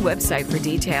apply. See website for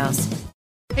details.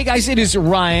 Hey guys, it is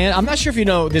Ryan. I'm not sure if you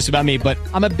know this about me, but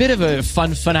I'm a bit of a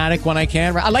fun fanatic when I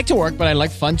can. I like to work, but I like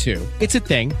fun too. It's a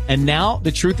thing. And now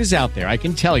the truth is out there. I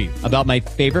can tell you about my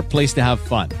favorite place to have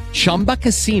fun. Chumba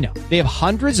Casino. They have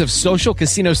hundreds of social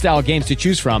casino style games to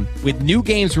choose from with new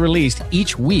games released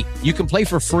each week. You can play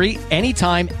for free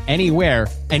anytime, anywhere.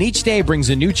 And each day brings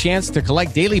a new chance to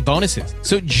collect daily bonuses.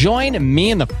 So join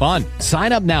me in the fun.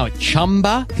 Sign up now at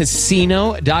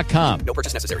ChumbaCasino.com. No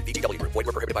purchase necessary. VGW Group. Void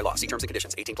where prohibited by law. See terms and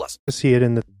conditions. 18+. To see it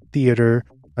in the theater,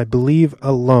 I believe,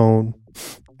 alone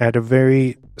at a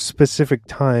very specific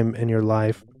time in your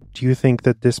life. Do you think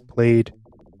that this played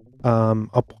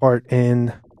a part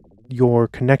in your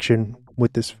connection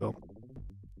with this film?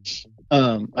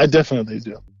 I definitely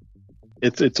do.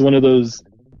 It's one of those.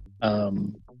 I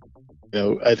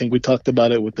think we talked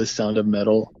about it with The Sound of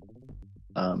Metal,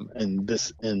 and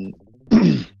this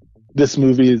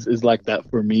movie is like that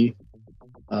for me.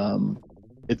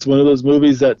 it's one of those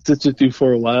movies that sits with you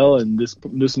for a while, and this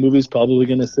movie's probably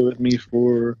going to sit with me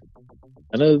for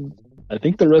I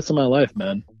think the rest of my life,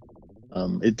 man.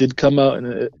 It did come out,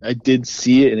 and I did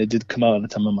see it, and it did come out in a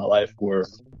time of my life where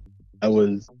I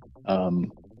was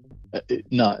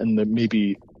not in the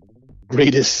maybe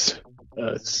greatest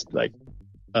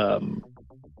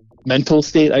mental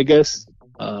state, I guess.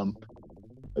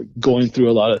 Going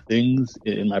through a lot of things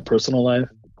in my personal life.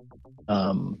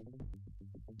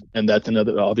 And that's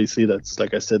obviously, that's,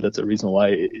 like I said, that's a reason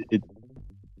why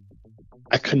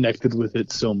I connected with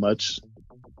it so much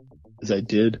as I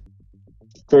did.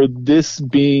 For this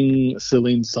being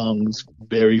Celine Song's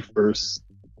very first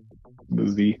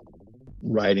movie,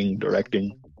 writing,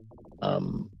 directing,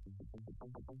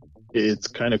 it's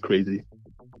kind of crazy.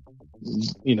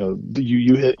 You know,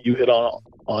 you hit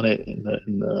on it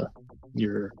in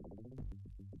your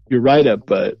write-up,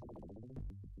 but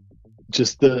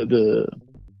just the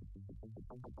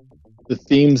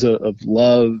themes of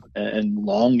love and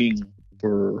longing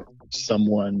for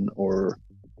someone, or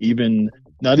even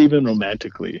not even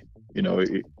romantically,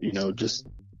 just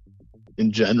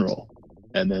in general,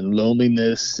 and then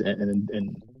loneliness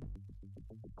and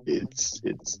it's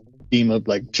theme of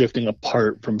like drifting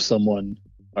apart from someone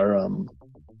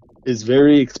is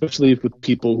very, especially with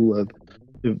people who have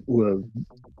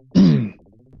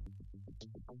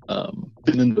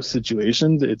been in those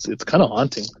situations. It's kind of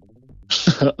haunting.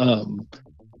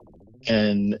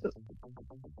 And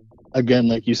again,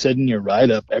 like you said in your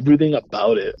write-up, everything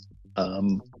about it,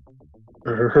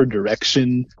 her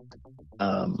direction,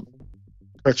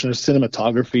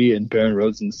 cinematography, and Baron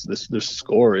Rosen's their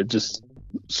score, it just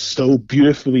so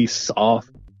beautifully soft,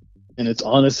 and it's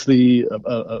honestly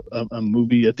a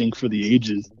movie, I think, for the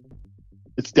ages.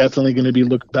 It's definitely going to be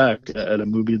looked back at a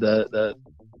movie that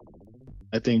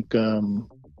I think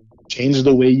changed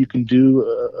the way you can do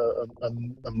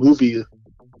a movie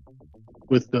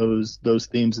with those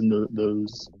themes and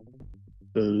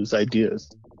those ideas.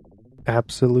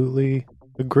 Absolutely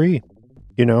agree.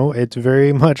 It's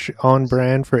very much on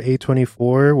brand for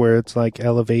A24, where it's like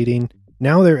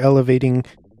now they're elevating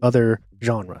other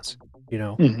genres,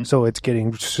 Mm-hmm. So it's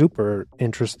getting super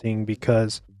interesting,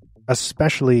 because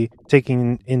especially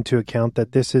taking into account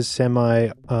that this is semi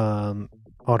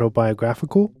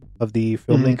autobiographical of the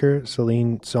filmmaker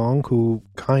Celine Song, who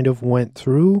kind of went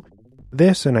through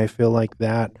this, and I feel like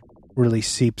that really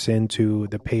seeps into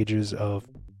the pages of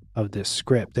this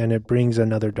script, and it brings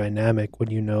another dynamic when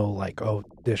like, oh,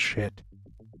 this shit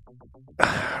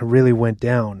really went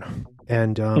down.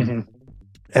 And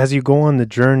as you go on the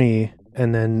journey,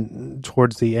 and then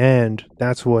towards the end,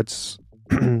 that's what's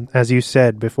as you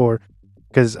said before,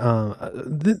 because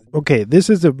this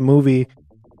is a movie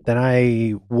that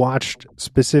I watched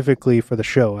specifically for the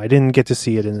show. I didn't get to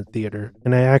see it in the theater,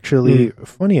 and I actually,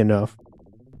 funny enough,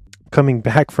 coming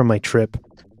back from my trip,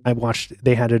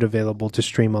 they had it available to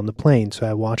stream on the plane, so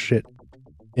I watched it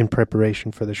in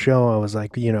preparation for the show. I was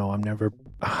like, I'm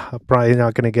probably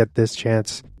not going to get this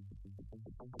chance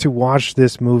to watch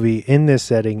this movie in this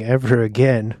setting ever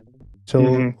again.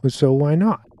 So why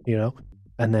not,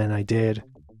 And then I did,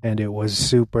 and it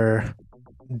was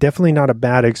definitely not a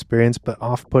bad experience, but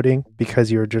off-putting,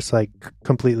 because you're just like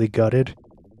completely gutted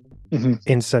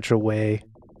in such a way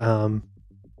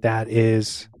that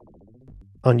is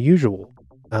unusual.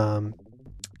 And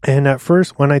at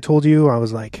first, when I told you, I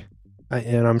was like,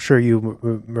 and I'm sure you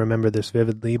remember this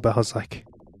vividly, but I was like,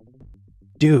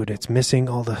 dude, it's missing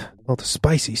all the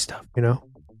spicy stuff,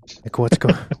 like what's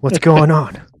going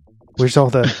on? Where's all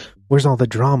the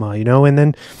drama, And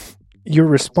then your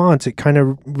response, it kind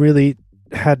of really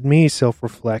had me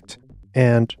self-reflect,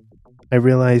 and I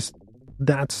realized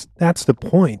that's the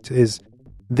point, is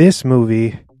this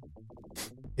movie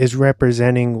is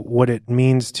representing what it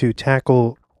means to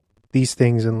tackle these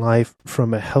things in life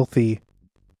from a healthy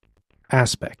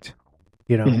aspect,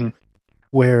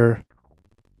 where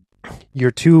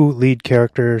your two lead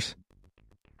characters,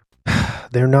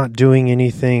 they're not doing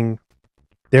anything.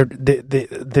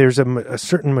 There's a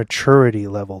certain maturity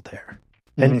level there.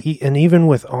 And even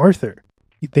with Arthur,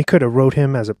 they could have wrote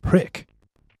him as a prick,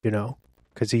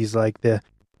 because he's like the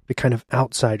kind of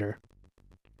outsider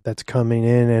that's coming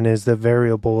in and is the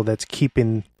variable that's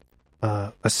keeping,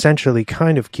 essentially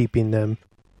kind of keeping them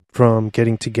from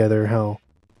getting together how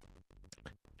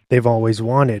they've always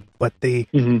wanted. But they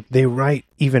write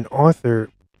even Arthur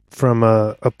from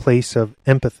a place of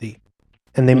empathy,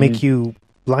 and they make you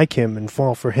like him and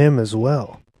fall for him as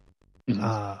well.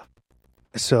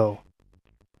 So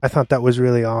I thought that was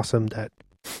really awesome that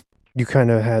you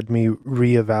kind of had me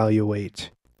reevaluate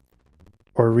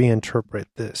or reinterpret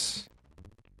this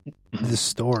the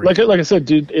story. Like I said,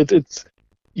 dude, it's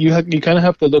you kind of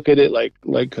have to look at it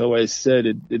like how I said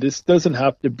it just doesn't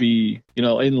have to be,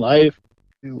 in life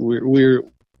we're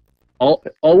all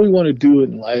we want to do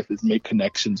in life is make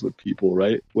connections with people,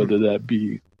 right? Whether that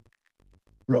be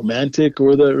romantic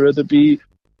or whether it be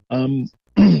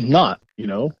not,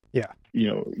 Yeah.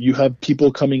 You have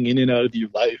people coming in and out of your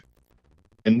life,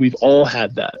 and we've all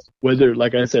had that, whether,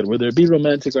 like I said, whether it be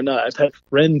romantic or not. I've had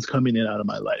friends coming in and out of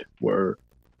my life where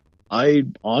I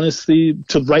honestly,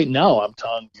 to right now, I'm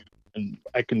telling you, and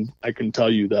I can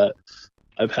tell you that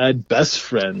I've had best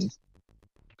friends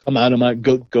come out of my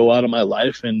go out of my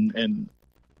life, and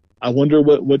I wonder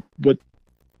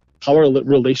how our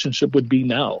relationship would be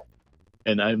now.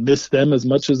 And I miss them as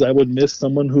much as I would miss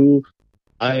someone who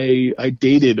I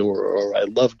dated or I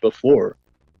loved before.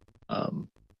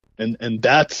 And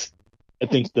that's, I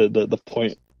think, the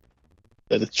point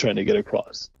that it's trying to get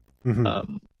across.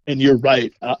 Mm-hmm. And you're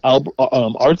right,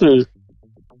 Arthur.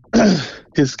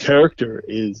 His character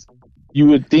is. You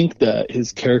would think that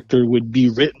his character would be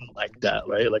written like that,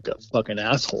 right? Like a fucking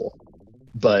asshole,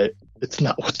 but it's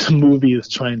not what the movie is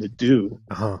trying to do.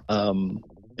 Uh-huh.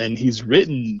 And he's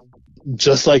written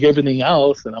just like everything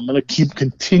else, and I'm gonna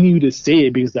continue to say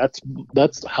it because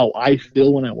that's how I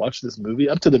feel when I watch this movie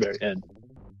up to the very end.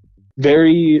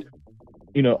 Very,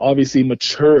 obviously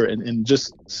mature and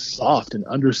just soft and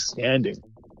understanding,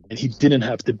 and he didn't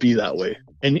have to be that way.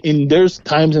 And there's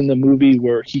times in the movie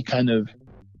where he kind of,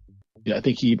 I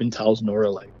think he even tells Nora,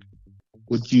 like,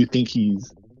 do you think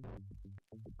he's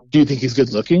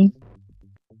good looking?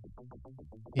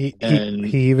 He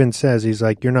even says, he's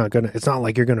like, it's not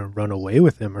like you're gonna run away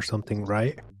with him or something,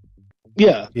 right?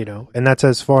 Yeah. And that's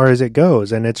as far as it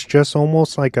goes. And it's just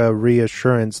almost like a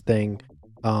reassurance thing.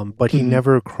 But he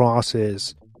never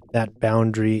crosses that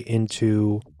boundary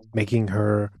into making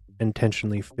her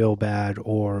intentionally feel bad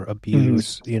or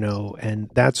abuse, and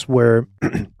that's where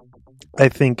I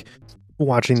think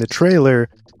watching the trailer,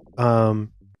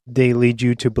 they lead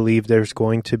you to believe there's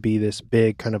going to be this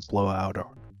big kind of blowout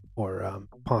or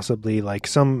possibly like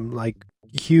some like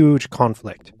huge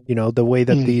conflict, the way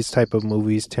that these type of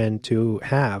movies tend to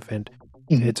have. And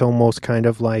it's almost kind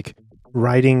of like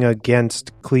writing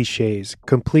against cliches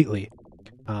completely.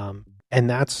 And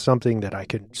that's something that I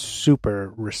can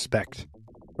super respect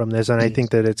from this. And I think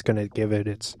that it's going to give it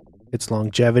its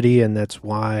longevity. And that's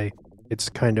why it's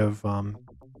kind of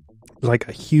like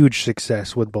a huge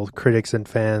success with both critics and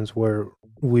fans, where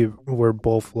we're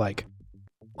both like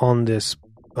on this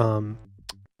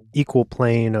equal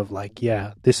plane of like,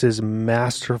 yeah, this is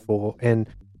masterful. And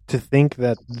to think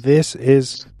that this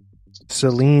is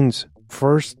Celine's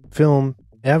first film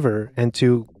ever, and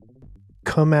to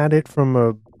come at it from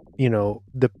a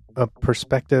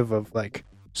perspective of like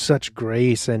such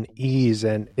grace and ease,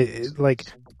 and it, like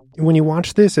when you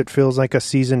watch this, it feels like a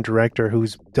seasoned director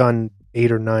who's done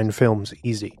 8 or 9 films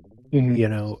easy,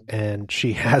 and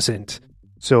she hasn't.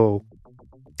 So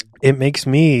it makes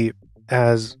me,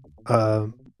 as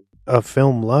a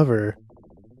film lover,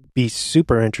 be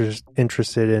super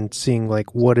interested in seeing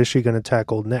like what is she going to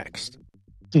tackle next.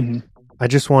 I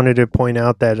just wanted to point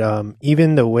out that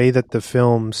even the way that the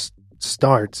film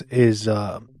starts is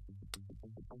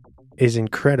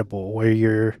incredible,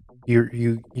 where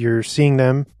you're seeing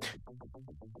them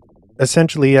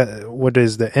essentially what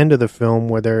is the end of the film,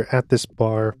 where they're at this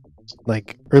bar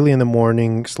like early in the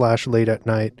morning / late at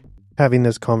night having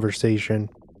this conversation,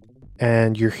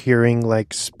 and you're hearing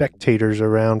like spectators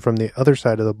around from the other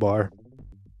side of the bar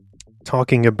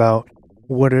talking about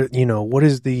what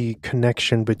is the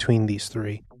connection between these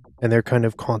three, and they're kind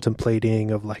of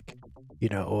contemplating of like,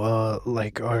 is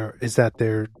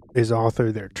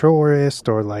Arthur their tourist,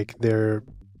 or like they're,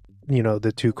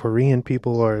 the 2 Korean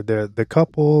people, or the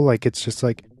couple. Like it's just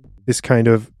like this kind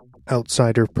of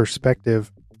outsider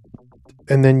perspective.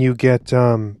 And then you get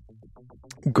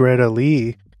Greta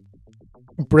Lee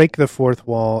break the fourth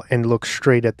wall and look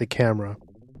straight at the camera,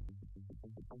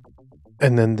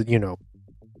 and then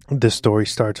the story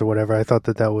starts or whatever. I thought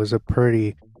that was a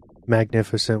pretty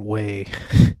magnificent way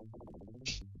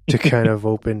to kind of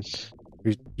open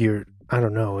your I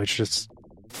don't know, it's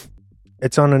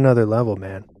on another level,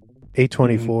 man.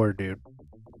 A24, dude.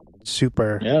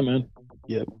 Super. Yeah, man.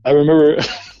 Yeah. I remember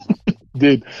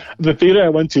dude, the theater I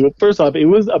went to, first off, it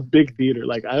was a big theater.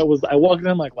 Like I walked in,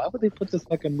 I'm like, why would they put this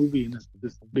fucking movie in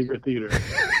this bigger theater?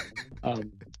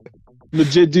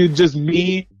 Legit, dude, just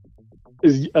me,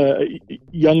 is a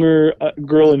younger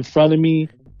girl in front of me,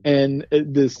 and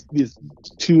these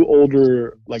 2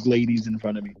 older like ladies in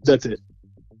front of me. That's it.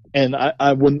 And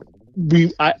I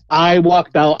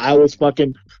walked out, I was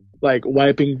fucking like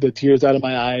wiping the tears out of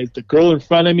my eyes. The girl in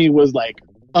front of me was like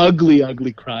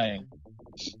ugly crying.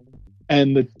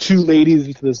 And the two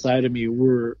ladies to the side of me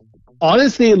were,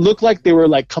 honestly, it looked like they were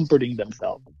like comforting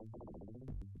themselves.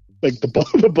 Like the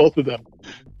both of them.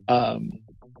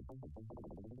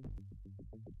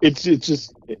 It's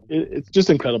just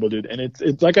incredible, dude. And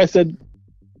it's like I said,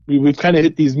 we've kind of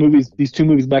hit these two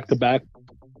movies back to back,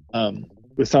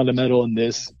 with Sound of Metal and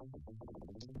this.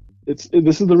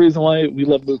 This is the reason why we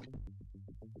love movies.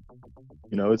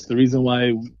 You know, it's the reason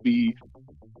why we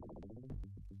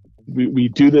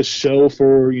do this show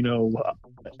for, you know,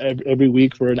 every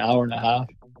week for an hour and a half.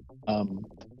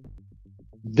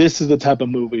 This is the type of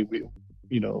movie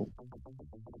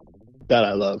that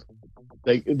I love.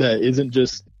 Like, that isn't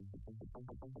just,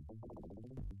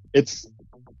 it's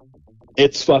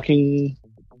fucking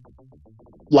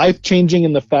life-changing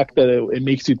in the fact that it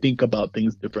makes you think about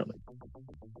things differently.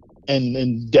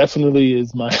 And definitely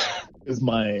is my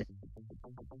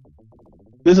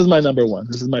this is my number one.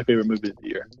 This is my favorite movie of the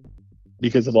year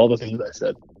because of all the things I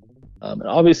said. And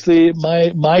obviously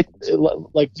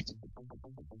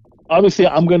obviously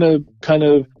I'm gonna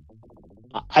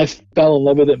I fell in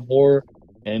love with it more,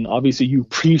 and obviously you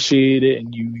appreciate it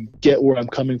and you get where I'm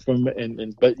coming from,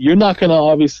 but you're not gonna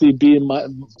obviously be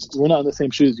we're not in the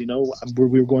same shoes, you know. We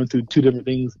were going through two different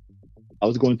things. I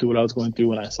was going through what I was going through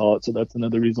when I saw it, so that's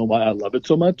another reason why I love it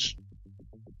so much.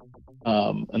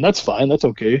 And that's fine, that's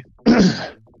okay.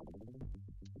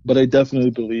 But I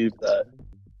definitely believe that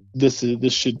this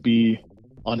should be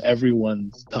on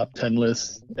everyone's top 10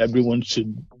 list. Everyone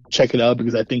should check it out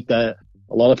because I think that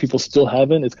a lot of people still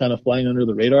haven't. It's kind of flying under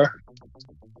the radar.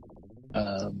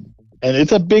 And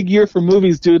it's a big year for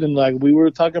movies, dude. And like we were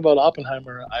talking about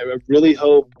Oppenheimer, I really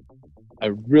hope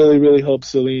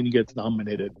Celine gets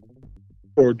nominated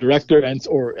for director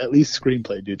or at least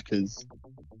screenplay, dude. Because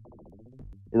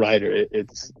writer,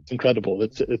 it's incredible.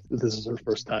 This is her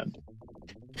first time.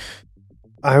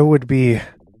 I would be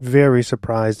very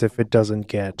surprised if it doesn't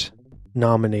get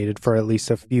nominated for at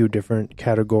least a few different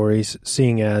categories,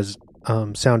 seeing as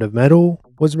Sound of Metal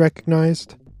was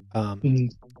recognized.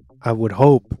 I would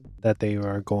hope that they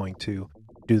are going to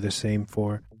do the same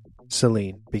for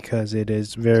Celine because it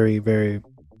is very, very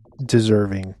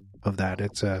deserving of that.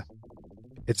 It's a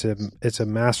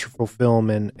masterful film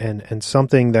and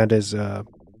something that is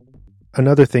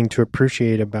another thing to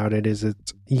appreciate about it is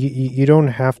you don't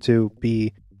have to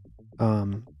be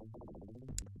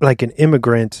like an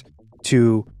immigrant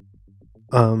to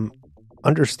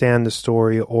understand the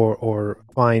story or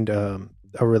find a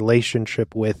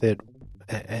relationship with it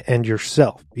and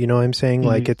yourself. You know what I'm saying?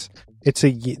 Like the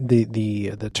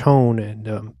tone and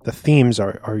the themes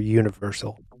are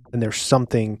universal, and there's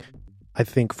something I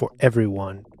think for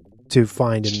everyone to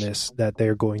find in this that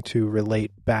they're going to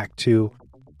relate back to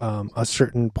a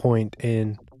certain point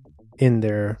in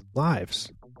their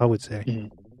lives, I would say.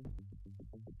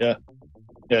 Yeah,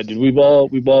 dude. We've all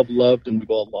loved and we've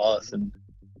all lost and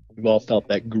we've all felt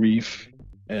that grief,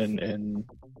 and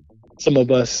some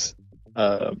of us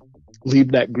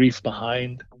leave that grief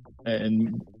behind,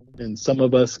 and some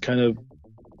of us kind of,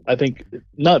 I think,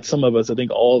 not some of us, I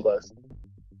think all of us,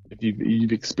 if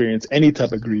you've experienced any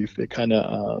type of grief, it kind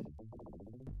of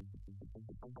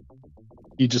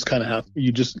you just kind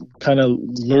of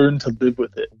learn to live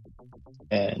with it.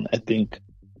 And I think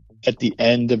at the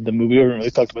end of the movie, we haven't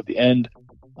really talked about the end,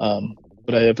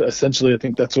 but I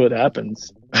think that's what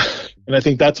happens. And I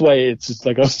think that's why it's just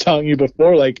like I was telling you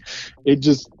before, like it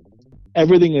just,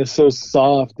 everything is so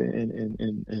soft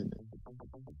and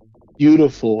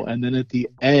beautiful. And then at the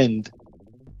end,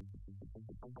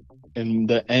 and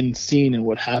the end scene and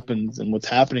what happens and what's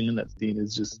happening in that scene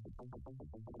is just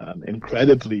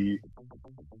incredibly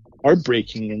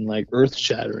heartbreaking and like earth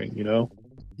shattering, you know,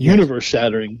 universe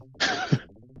shattering.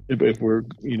 if we're,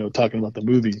 you know, talking about the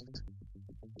movie,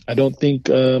 I don't think,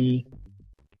 I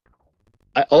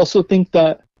also think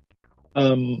that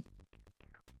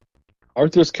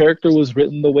Arthur's character was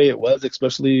written the way it was,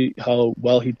 especially how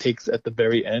well he takes at the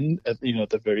very end, at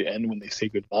the very end when they say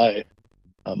goodbye,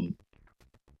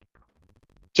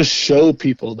 to show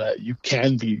people that you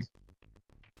can be,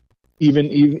 even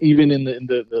in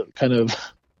the kind of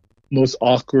most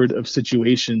awkward of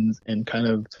situations, and kind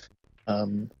of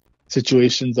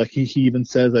situations like he even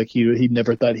says like he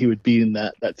never thought he would be in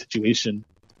that situation.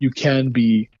 You can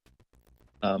be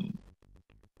what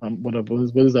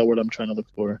is that word I'm trying to look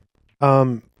for?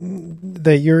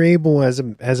 That you're able as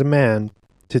a man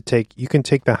to you can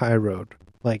take the high road.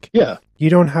 Like, yeah, you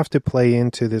don't have to play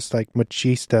into this like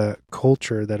machista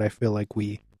culture that I feel like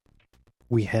we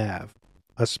have,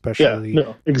 especially. Yeah,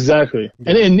 no, exactly.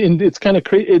 Yeah. And it's kind of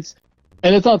crazy.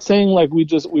 And it's not saying like we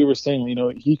were saying,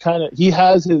 he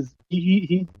has his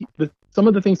some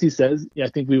of the things he says. Yeah, I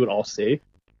think we would all say,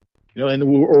 and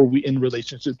we in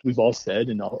relationships we've all said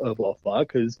and all thought,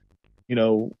 because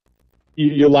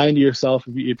you're lying to yourself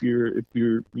if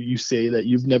you say that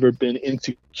you've never been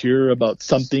insecure about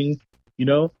something,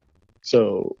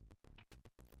 So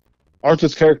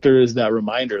Arthur's character is that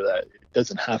reminder that it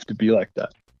doesn't have to be like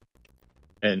that.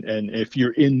 And if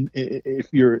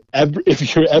you're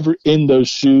ever in those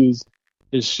shoes,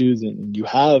 his shoes, and you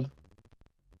have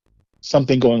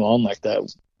something going on like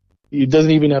that, it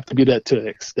doesn't even have to be that to an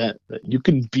extent that you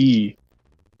can be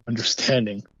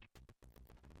understanding.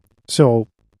 So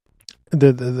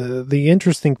the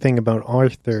interesting thing about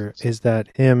Arthur is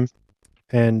that him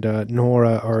and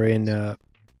Nora are in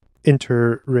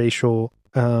interracial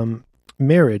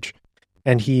marriage,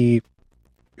 and he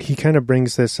kind of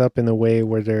brings this up in the way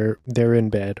where they're in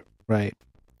bed, right,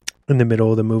 in the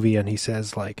middle of the movie, and he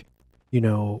says like,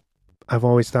 I've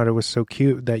always thought it was so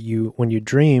cute that when you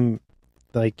dream,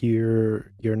 like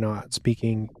you're not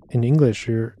speaking in English,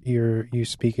 you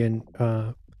speak in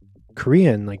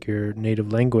Korean, like your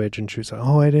native language. And she was like,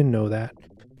 oh, I didn't know that,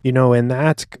 and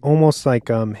that's almost like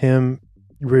him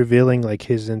revealing like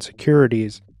his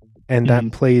insecurities, and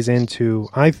that plays into,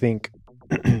 I think,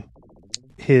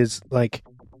 his like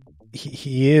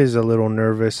he is a little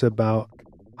nervous about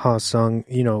Ha Sung,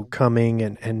 coming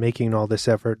and making all this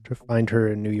effort to find her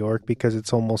in New York, because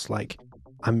it's almost like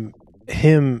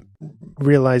him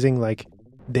realizing like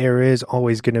there is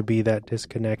always going to be that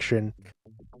disconnection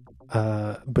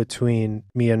between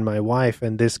me and my wife,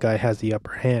 and this guy has the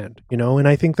upper hand, and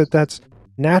I think that's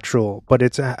natural, but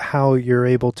it's how you're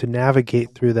able to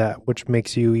navigate through that, which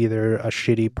makes you either a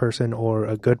shitty person or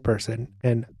a good person.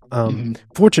 And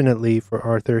fortunately for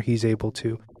Arthur, he's able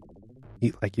to,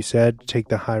 like you said, take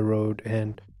the high road,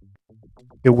 and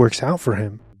it works out for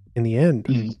him in the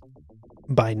end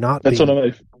by not. That's one of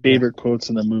my favorite quotes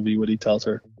in the movie, what he tells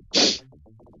her.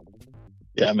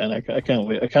 Yeah, man, I can't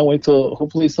wait. I can't wait till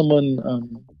hopefully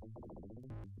someone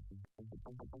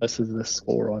presses this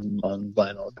score on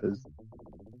vinyl, because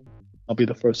I'll be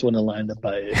the first one in line to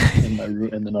buy it in my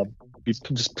room, and then I'll be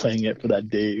just playing it for that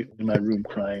day in my room,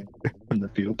 crying in the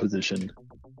fetal position.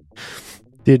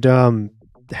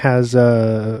 Has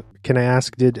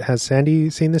Sandy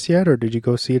seen this yet, or did you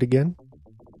go see it again?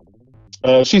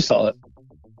 She saw it.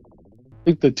 I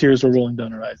think the tears were rolling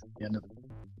down her eyes at the end of it.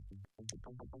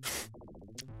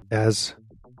 As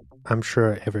I'm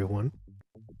sure everyone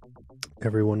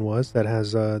was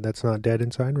that's not dead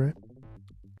inside, right?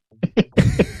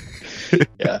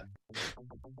 Yeah,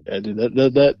 dude.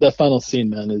 That final scene,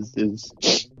 man, is it's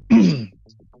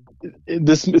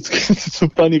so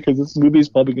funny, because this movie is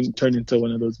probably going to turn into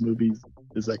one of those movies.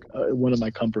 Is like one of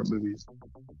my comfort movies.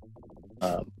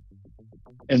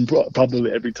 And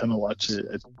probably every time I watch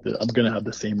it, I'm going to have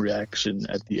the same reaction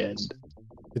at the end.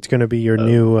 It's going to be your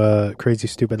new Crazy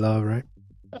Stupid Love, right?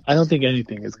 I don't think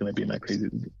anything is going to be my Crazy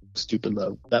Stupid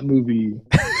Love. That movie.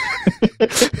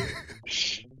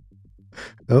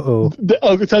 Uh-oh.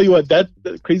 I'll tell you what, that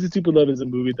Crazy Stupid Love is a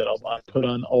movie that I'll put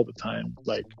on all the time,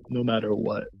 like no matter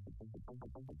what.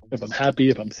 If I'm happy,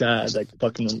 if I'm sad, like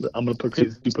fucking, I'm gonna put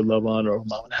Crazy Stupid Love on, or I'm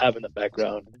gonna have in the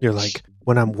background. You're like,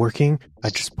 when I'm working, I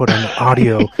just put on the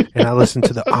audio and I listen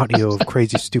to the audio of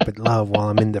Crazy Stupid Love while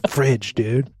I'm in the fridge,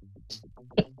 dude.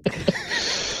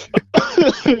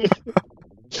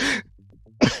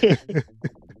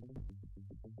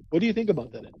 What do you think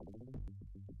about that?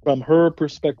 From her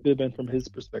perspective, and from his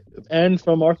perspective, and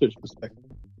from Arthur's perspective?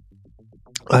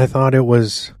 I thought it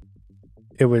was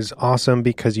awesome,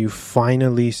 because you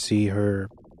finally see her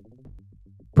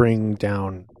bring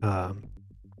down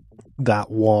that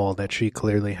wall that she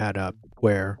clearly had up,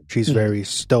 where she's very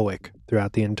stoic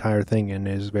throughout the entire thing and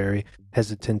is very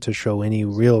hesitant to show any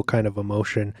real kind of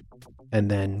emotion.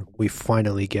 And then we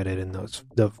finally get it in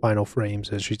the final frames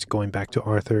as she's going back to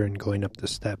Arthur and going up the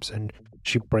steps, and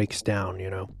she breaks down,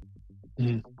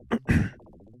 And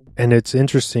it's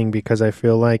interesting, because I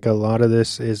feel like a lot of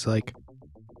this is like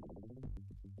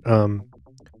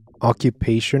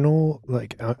occupational,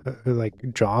 like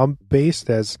job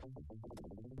based, as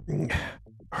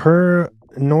her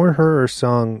or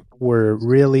Sung were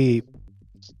really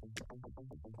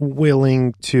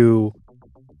willing to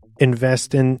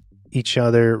invest in each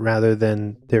other rather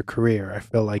than their career. I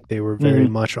feel like they were very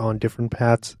much on different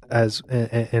paths,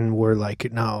 and were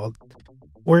like, no,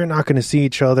 we're not going to see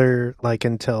each other like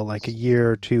until like a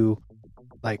year or two.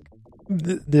 Like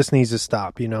this needs to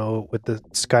stop, with the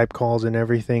Skype calls and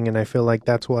everything. And I feel like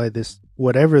that's why this,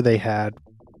 whatever they had,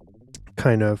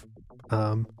 kind of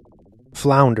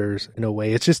flounders in a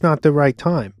way. It's just not the right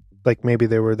time. like maybe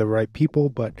they were the right people,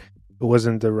 but it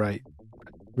wasn't the right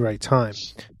time.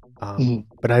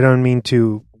 But I don't mean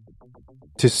to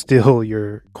steal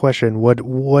your question.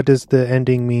 What does the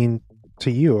ending mean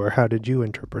to you, or how did you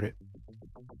interpret it?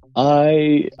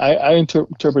 I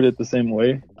interpret it the same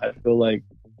way. I feel like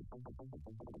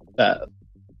that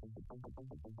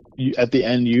at the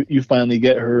end you finally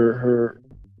get her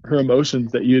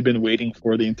emotions that you had been waiting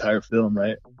for the entire film,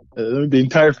 right? The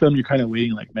entire film you're kind of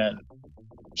waiting, like, man,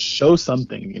 show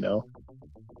something,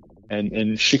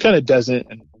 and she kind of doesn't,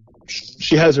 and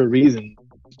she has her reason.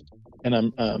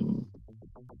 And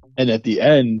and at the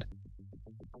end,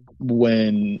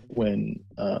 when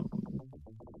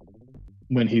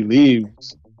he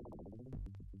leaves,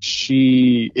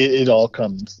 it all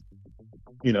comes,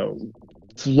 it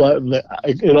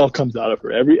all comes out of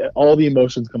her. All the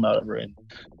emotions come out of her, and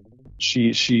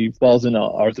she falls in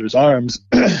Arthur's arms,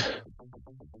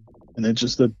 and it's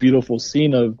just a beautiful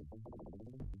scene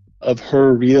of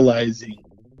her realizing,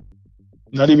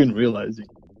 not even realizing,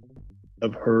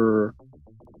 of her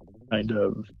kind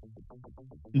of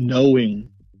knowing,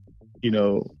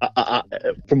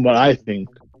 from what I think,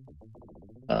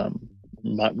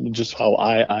 just how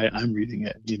I'm reading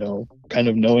it, kind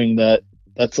of knowing that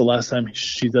that's the last time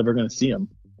she's ever going to see him.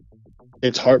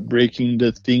 It's heartbreaking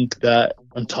to think that,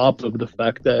 on top of the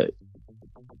fact that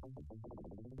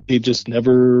he just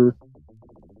never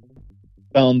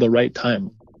found the right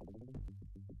time.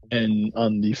 And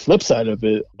on the flip side of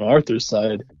it, on Arthur's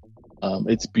side,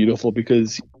 it's beautiful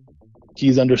because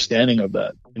he's understanding of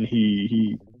that, and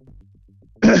he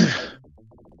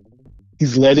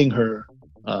he's letting her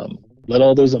let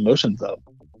all those emotions out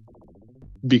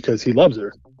because he loves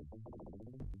her.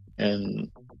 And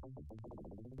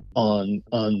on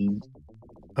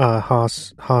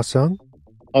Ha-Sung,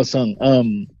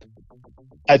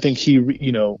 I think he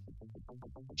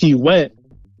went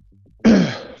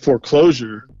for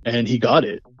closure, and he got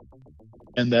it.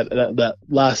 And that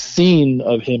last scene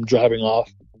of him driving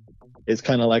off is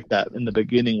kind of like that in the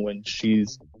beginning, when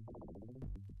she's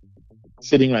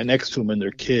sitting right next to him and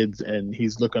their kids, and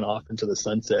he's looking off into the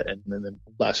sunset, and then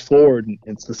flash forward, and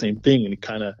it's the same thing, and he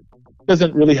kind of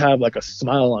doesn't really have like a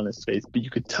smile on his face, but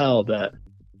you could tell that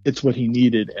it's what he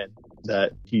needed, and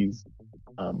that he's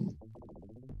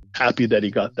happy that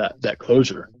he got that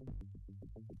closure.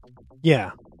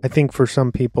 Yeah, I think for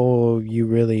some people you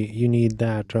need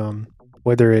that,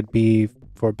 whether it be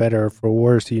for better or for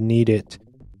worse, you need it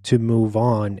to move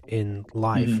on in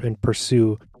life and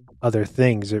pursue other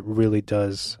things. It really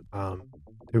does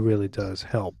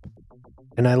help.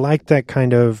 And I like that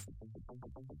kind of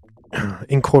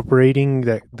incorporating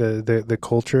that the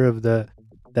culture of that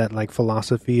like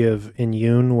philosophy of in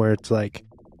Yoon, where it's like,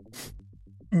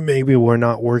 maybe we're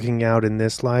not working out in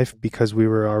this life because we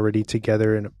were already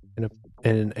together in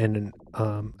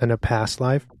a past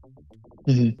life.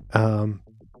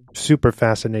 Super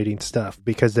fascinating stuff,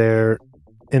 because they're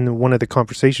in one of the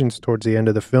conversations towards the end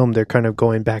of the film, they're kind of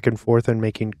going back and forth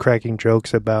and cracking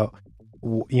jokes about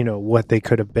what they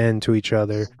could have been to each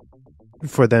other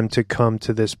for them to come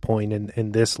to this point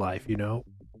in this life.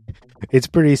 It's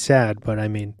pretty sad, but I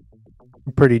mean,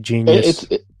 pretty genius.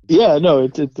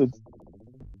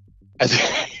 I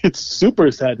think it's super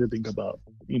sad to think about,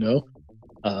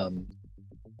 and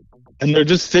they're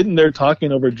just sitting there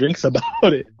talking over drinks about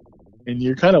it, and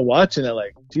you're kind of watching it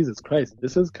like, Jesus Christ,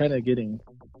 this is kind of getting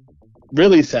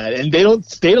really sad, and they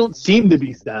don't seem to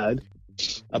be sad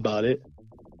about it.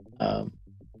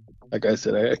 Like I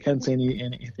said, I can't say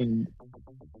anything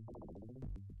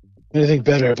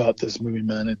better about this movie,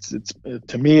 man. It's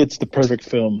to me, it's the perfect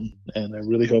film, and I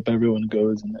really hope everyone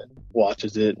goes and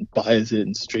watches it and buys it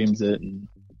and streams it, and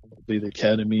hopefully the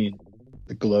Academy and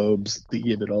the Globes, they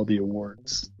give it all the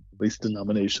awards, at least the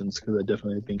nominations, because I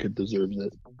definitely think it deserves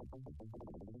it.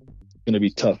 It's going to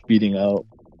be tough beating out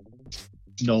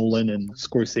Nolan and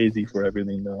Scorsese for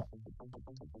everything, though.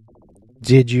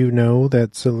 Did you know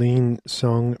that Celine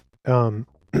Song,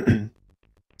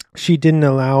 she didn't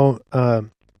allow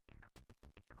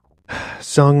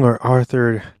Sung or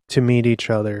Arthur to meet each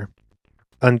other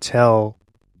until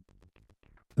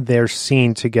they're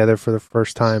seen together for the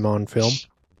first time on film?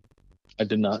 I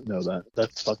did not know that.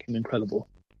 That's fucking incredible.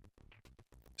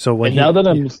 So when now that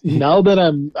I'm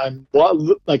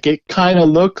like, it kind of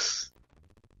looks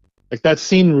like that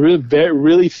scene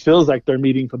really feels like they're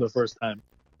meeting for the first time.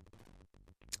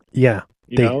 Yeah,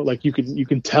 like you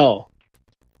can tell.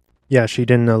 Yeah, she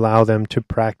didn't allow them to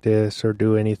practice or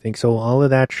do anything, so all of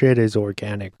that shit is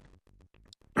organic.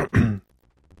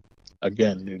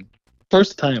 Again, dude,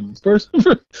 first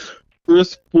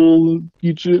full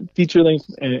feature length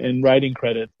and writing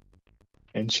credit,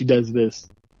 and she does this.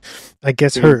 I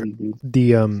guess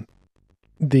the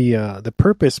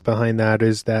purpose behind that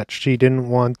is that she didn't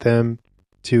want them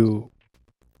to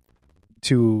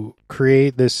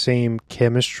create this same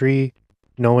chemistry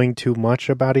knowing too much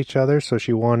about each other. So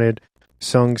she wanted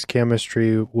Sung's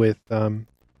chemistry with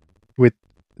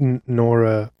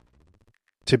Nora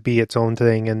to be its own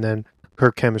thing, and then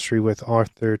her chemistry with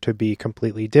Arthur to be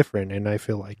completely different. And I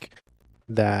feel like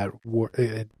that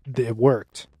it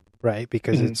worked, right?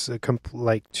 Because it's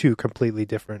like two completely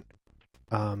different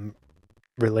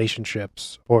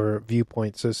relationships or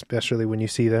viewpoints, especially when you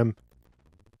see them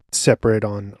separate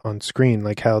on screen,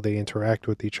 like how they interact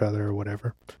with each other or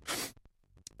whatever.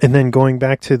 And then going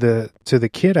back to the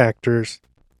kid actors,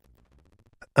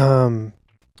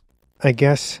 I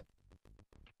guess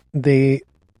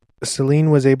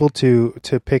Celine was able to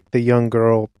pick the young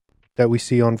girl that we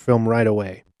see on film right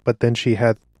away, but then she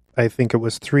had, I think it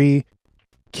was 3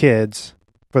 kids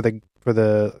for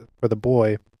the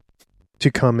boy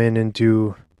to come in and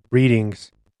do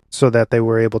readings so that they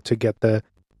were able to get the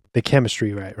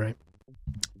chemistry right?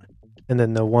 And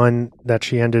then the one that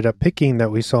she ended up picking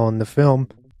that we saw in the film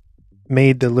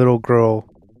made the little girl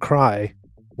cry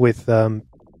with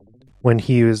when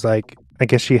he was like, I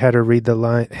guess she had to read the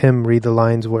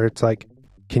lines where it's like,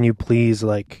 can you please,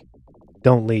 like,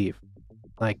 don't leave,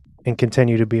 like, and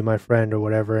continue to be my friend or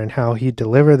whatever. And how he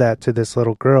delivered that to this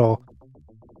little girl,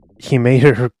 he made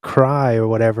her cry or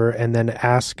whatever, and then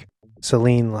ask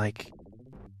Celine, like,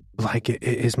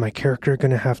 is my character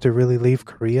going to have to really leave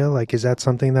Korea? Like, is that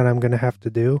something that I'm going to have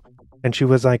to do? And she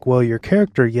was like, well, your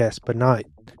character, yes, but not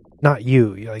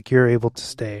you. Like, you're able to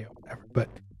stay or whatever. But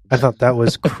I thought that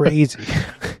was crazy.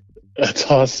 That's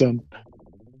awesome.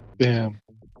 Damn.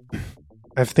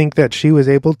 I think that she was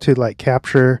able to, like,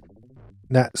 capture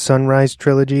that Sunrise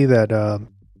trilogy that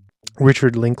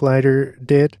Richard Linklater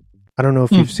did. I don't know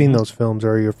if you've seen those films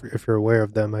or if you're aware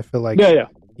of them. I feel like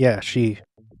she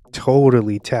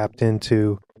totally tapped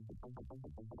into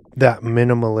that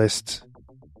minimalist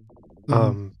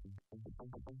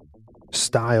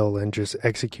style and just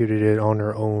executed it on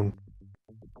her own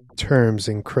terms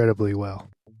incredibly well.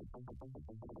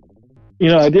 You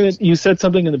know, you said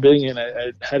something in the beginning and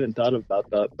I hadn't thought about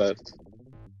that, but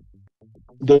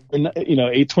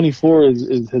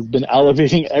A24 has been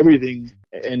elevating everything,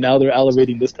 and now they're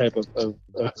elevating this type of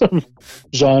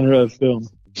genre of film.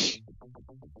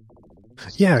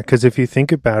 Yeah, because if you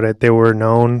think about it, they were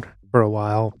known for a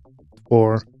while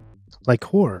for, like,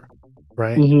 horror,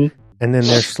 right? Mm-hmm. And then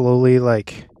they're slowly,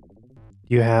 like,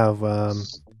 you have,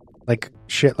 like,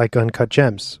 shit like Uncut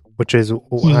Gems, which is,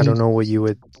 I don't know what you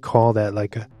would call that,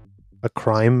 like a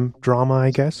crime drama,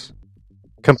 I guess.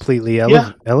 Completely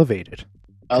elevated.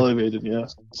 Elevated, yeah.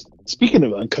 Speaking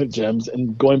of Uncut Gems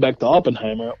and going back to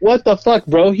Oppenheimer, what the fuck,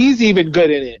 bro? He's even good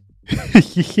in it.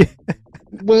 Yeah.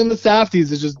 William Safdie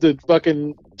is just the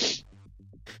fucking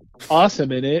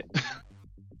awesome in it.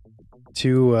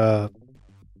 Too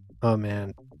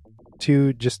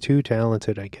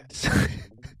talented, I guess.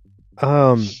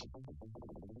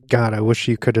 God, I wish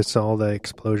you could have saw the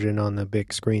explosion on the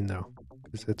big screen though,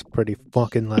 because it's pretty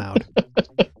fucking loud. I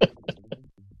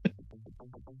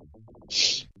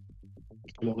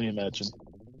can only imagine.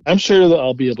 I'm sure that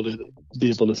I'll be able to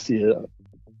see it.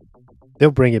 They'll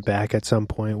bring it back at some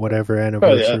point, whatever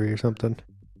anniversary or something.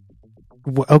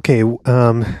 Okay,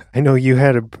 I know you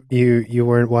had you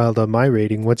weren't wild on my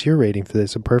rating. What's your rating for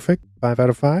this? A perfect 5 out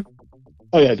of 5?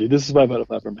 Oh yeah, dude, this is 5 out of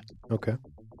 5 for me. Okay.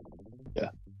 Yeah,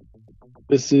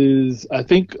 this is. I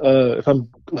think if I'm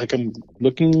looking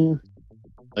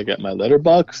like at my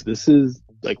letterbox, this is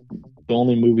like the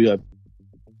only movie I've.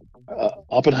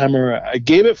 Oppenheimer, I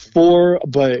gave it 4,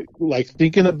 but like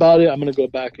thinking about it, I'm gonna go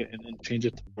back and change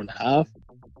it to 4.5.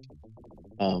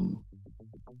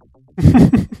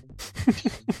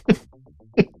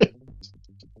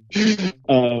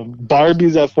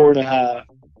 Barbie's at 4.5.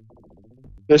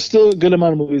 There's still a good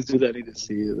amount of movies that I need to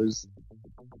see.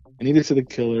 I need to see The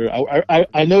Killer.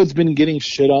 I know it's been getting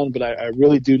shit on, but I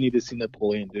really do need to see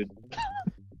Napoleon, dude.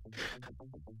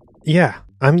 Yeah,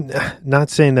 I'm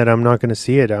not saying that I'm not going to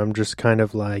see it. I'm just kind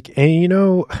of like, and you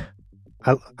know,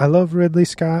 I love Ridley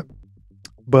Scott,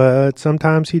 but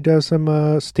sometimes he does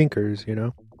some stinkers, you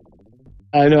know.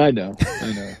 I know. I know.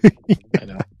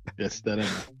 Yes, that I know.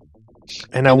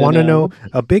 And I want to know,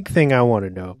 a big thing I want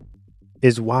to know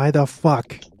is why the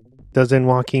fuck doesn't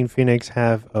Joaquin Phoenix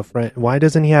have a friend? Why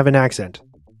doesn't he have an accent?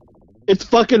 It's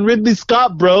fucking Ridley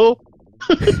Scott, bro.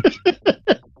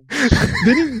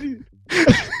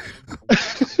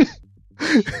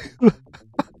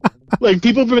 Like,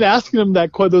 people have been asking him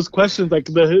those questions, like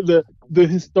the the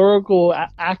historical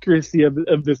accuracy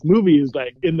of this movie is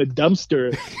like in the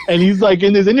dumpster, and he's like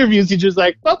in his interviews, he's just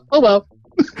like, oh well.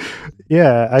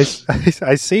 Yeah, I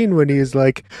seen when he's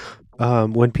like,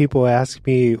 when people ask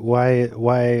me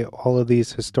why all of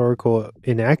these historical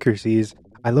inaccuracies,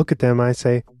 I look at them, I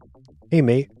say, hey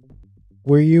mate,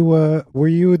 were you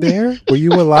there? Were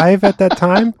you alive at that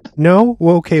time? No?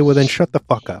 Well, okay, well then shut the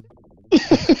fuck up.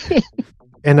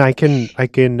 And I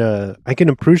can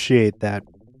appreciate that,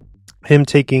 him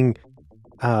taking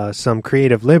some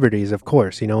creative liberties, of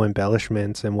course,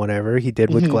 embellishments and whatever he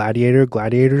did with Gladiator.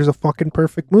 Gladiator is a fucking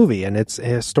perfect movie, and it's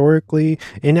historically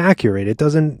inaccurate. It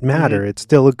doesn't matter. It's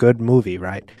still a good movie,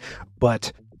 right?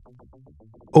 But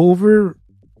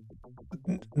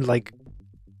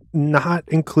not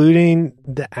including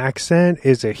the accent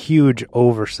is a huge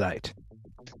oversight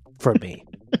for me.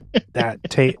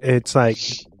 It's like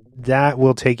that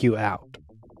will take you out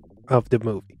of the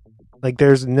movie. Like,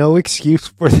 there's no excuse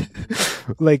for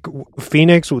like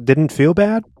Phoenix didn't feel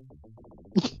bad.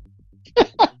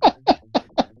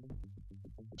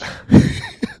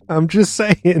 I'm just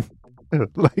saying,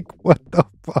 like, what the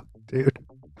fuck, dude?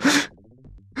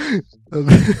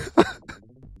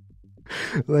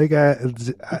 Like,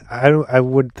 I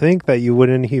would think that you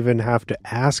wouldn't even have to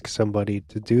ask somebody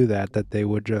to do that they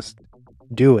would just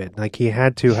do it. Like, he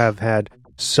had to have had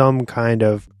some kind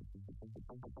of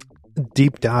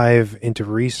deep dive into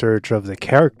research of the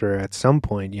character at some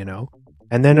point,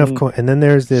 and then of course, and then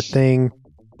there's the thing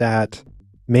that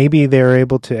maybe they're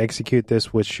able to execute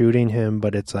this with shooting him,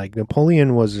 but it's like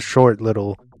Napoleon was a short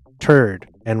little turd,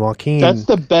 and Joaquin. That's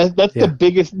the best. That's the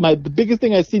biggest. The biggest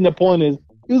thing I see Napoleon is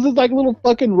he was just like a little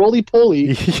fucking roly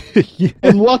poly, yeah.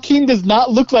 And Joaquin does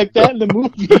not look like that in the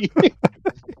movie.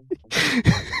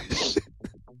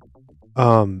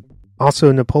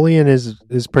 Also, Napoleon is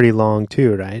pretty long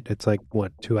too, right? It's like,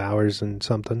 what, 2 hours and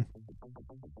something?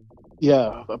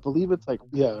 Yeah, I believe it's like,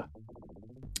 yeah.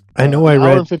 I know I read... 1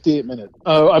 hour and 58 minutes.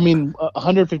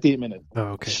 158 minutes. Oh,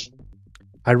 okay.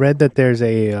 I read that there's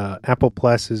a Apple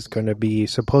Plus is going to be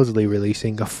supposedly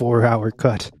releasing a 4-hour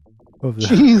cut of the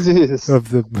Jesus of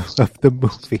the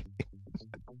movie.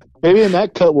 Maybe in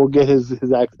that cut we'll get his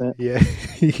accent. Yeah,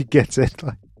 he gets it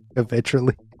like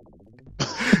eventually.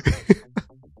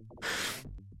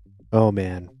 Oh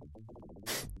man.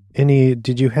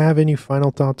 Did you have any final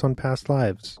thoughts on Past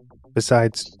Lives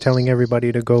besides telling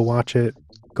everybody to go watch it,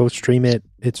 go stream it?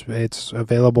 It's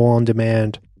available on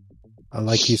demand.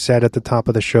 Like you said at the top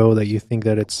of the show, that you think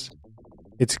that it's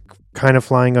kind of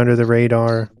flying under the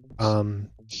radar,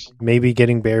 maybe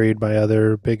getting buried by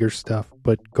other bigger stuff,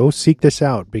 but go seek this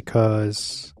out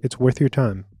because it's worth your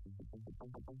time.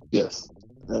 Yes.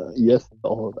 Yes,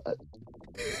 all of that.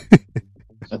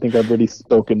 I think I've already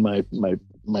spoken my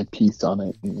piece on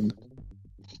it.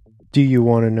 Do you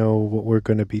want to know what we're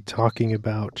going to be talking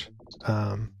about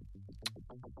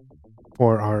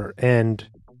for our end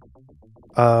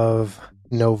of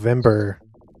November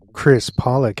Chris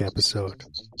Pollock episode?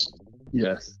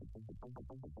 Yes.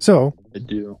 So, I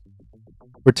do.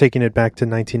 We're taking it back to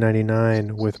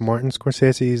 1999 with Martin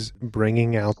Scorsese's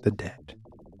Bringing Out the Dead.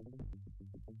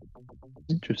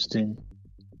 Interesting.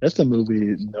 That's a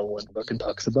movie no one fucking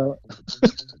talks about.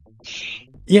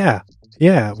 Yeah,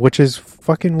 which is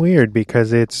fucking weird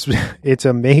because it's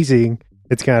amazing.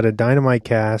 It's got a dynamite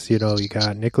cast, you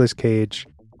got Nicolas Cage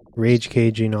rage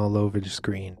caging all over the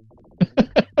screen.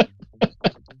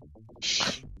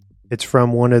 It's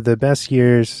from one of the best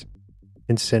years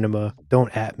in cinema.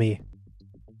 Don't at me.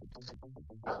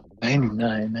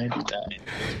 99.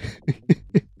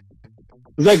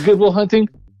 Was that Good Will Hunting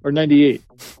or 98?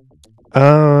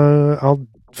 I'll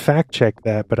fact check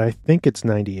that, but I think it's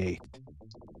 98.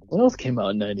 What else came out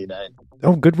in 99?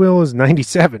 Oh, Goodwill is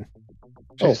 97.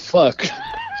 Oh, fuck.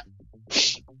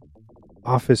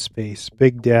 Office Space,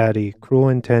 Big Daddy, Cruel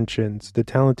Intentions, The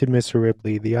Talented Mr.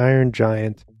 Ripley, The Iron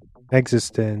Giant,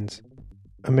 Existence,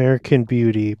 American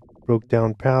Beauty, Broke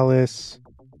Down Palace,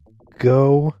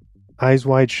 Go, Eyes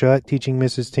Wide Shut, Teaching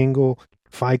Mrs. Tingle,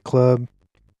 Fight Club,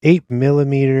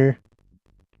 8mm,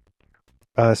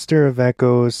 Stir of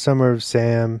Echoes, Summer of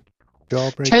Sam,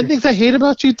 Jawbreaker. 10 Things I Hate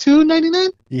About You Too, 99?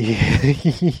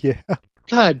 Yeah.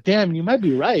 God damn, you might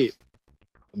be right.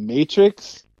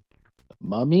 Matrix,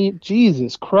 Mummy,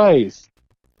 Jesus Christ.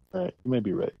 All right, you might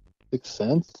be right. Sixth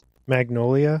Sense,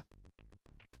 Magnolia.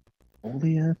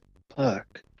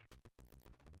 Fuck.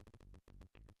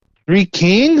 Three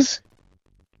Kings?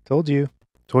 Told you.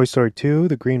 Toy Story 2,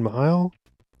 The Green Mile.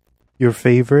 Your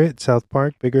favorite, South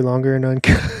Park, Bigger, Longer, and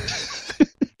Uncut.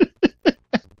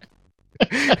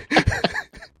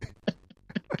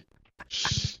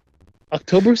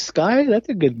 October Sky? That's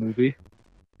a good movie.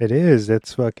 It is.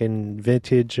 That's fucking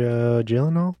vintage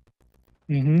Gyllenhaal.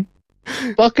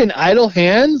 Mm-hmm. Fucking Idle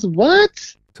Hands?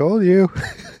 What? Told you.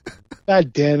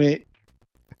 God damn it.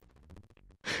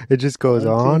 It just goes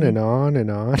on and on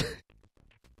and on.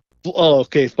 Oh,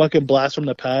 okay. Fucking Blast from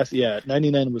the Past. Yeah,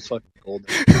 99 was fucking golden.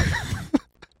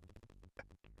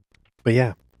 But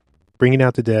yeah, Bringing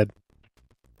Out the Dead,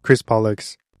 Chris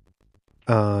Pollock's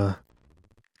end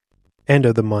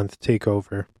of the month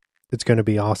takeover. It's going to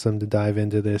be awesome to dive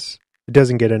into this. It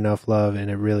doesn't get enough love, and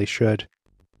it really should.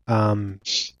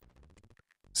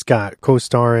 Scott,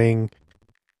 co-starring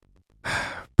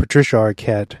Patricia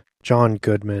Arquette, John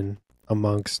Goodman,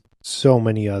 amongst so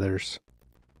many others.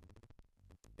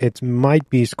 It might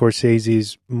be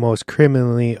Scorsese's most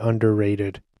criminally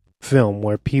underrated film,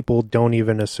 where people don't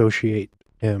even associate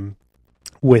him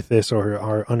with this or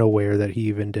are unaware that he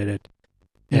even did it.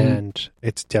 Mm-hmm. And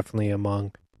it's definitely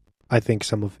among, I think,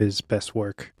 some of his best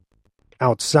work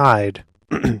outside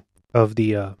of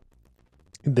the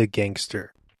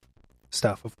gangster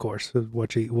stuff, of course,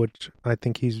 which I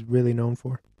think he's really known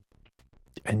for.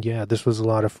 And yeah, this was a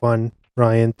lot of fun.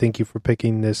 Ryan, thank you for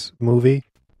picking this movie,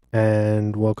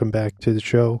 and welcome back to the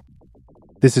show.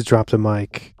 This is Drop the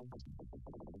Mic,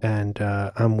 and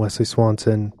I'm Wesley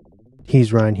Swanson.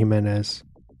 He's Ryan Jimenez,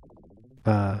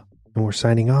 and we're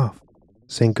signing off.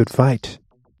 Saying good fight.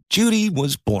 Judy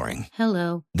was boring.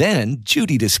 Hello. Then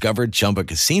Judy discovered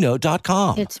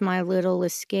ChumbaCasino.com. It's my little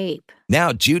escape.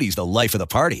 Now Judy's the life of the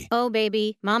party. Oh,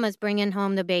 baby, mama's bringing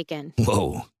home the bacon.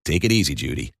 Whoa, take it easy,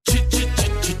 Judy.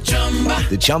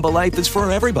 The Chumba life is for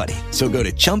everybody. So go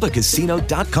to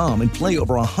ChumbaCasino.com and play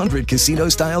over 100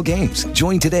 casino-style games.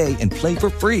 Join today and play for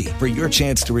free for your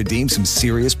chance to redeem some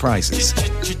serious prizes.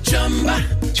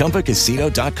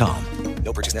 ChumbaCasino.com.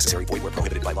 No purchase necessary. Void where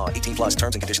prohibited by law. 18 plus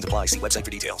terms and conditions apply. See website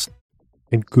for details.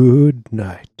 And good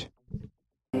night.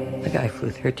 The guy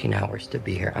flew 13 hours to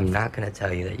be here. I'm not going to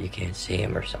tell you that you can't see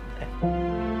him or something.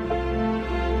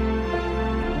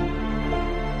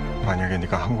 만약에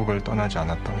네가 한국을 떠나지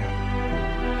않았다면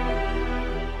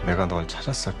내가 널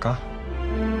찾았을까?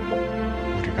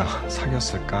 우리가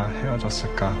사귀었을까?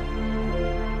 헤어졌을까?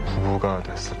 부부가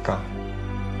됐을까?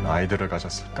 아이들을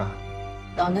가졌을까?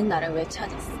 너는 나를 왜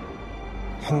찾았어?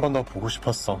 한 번 더 보고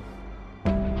싶었어.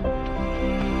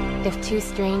 If two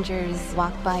strangers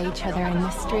walk by each other in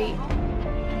the street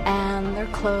and their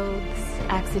clothes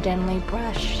accidentally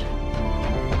brush,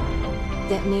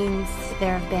 that means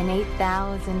there have been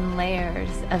 8,000 layers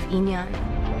of inyan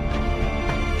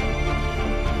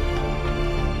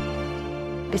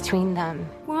between them.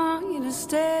 Want you to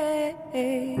stay.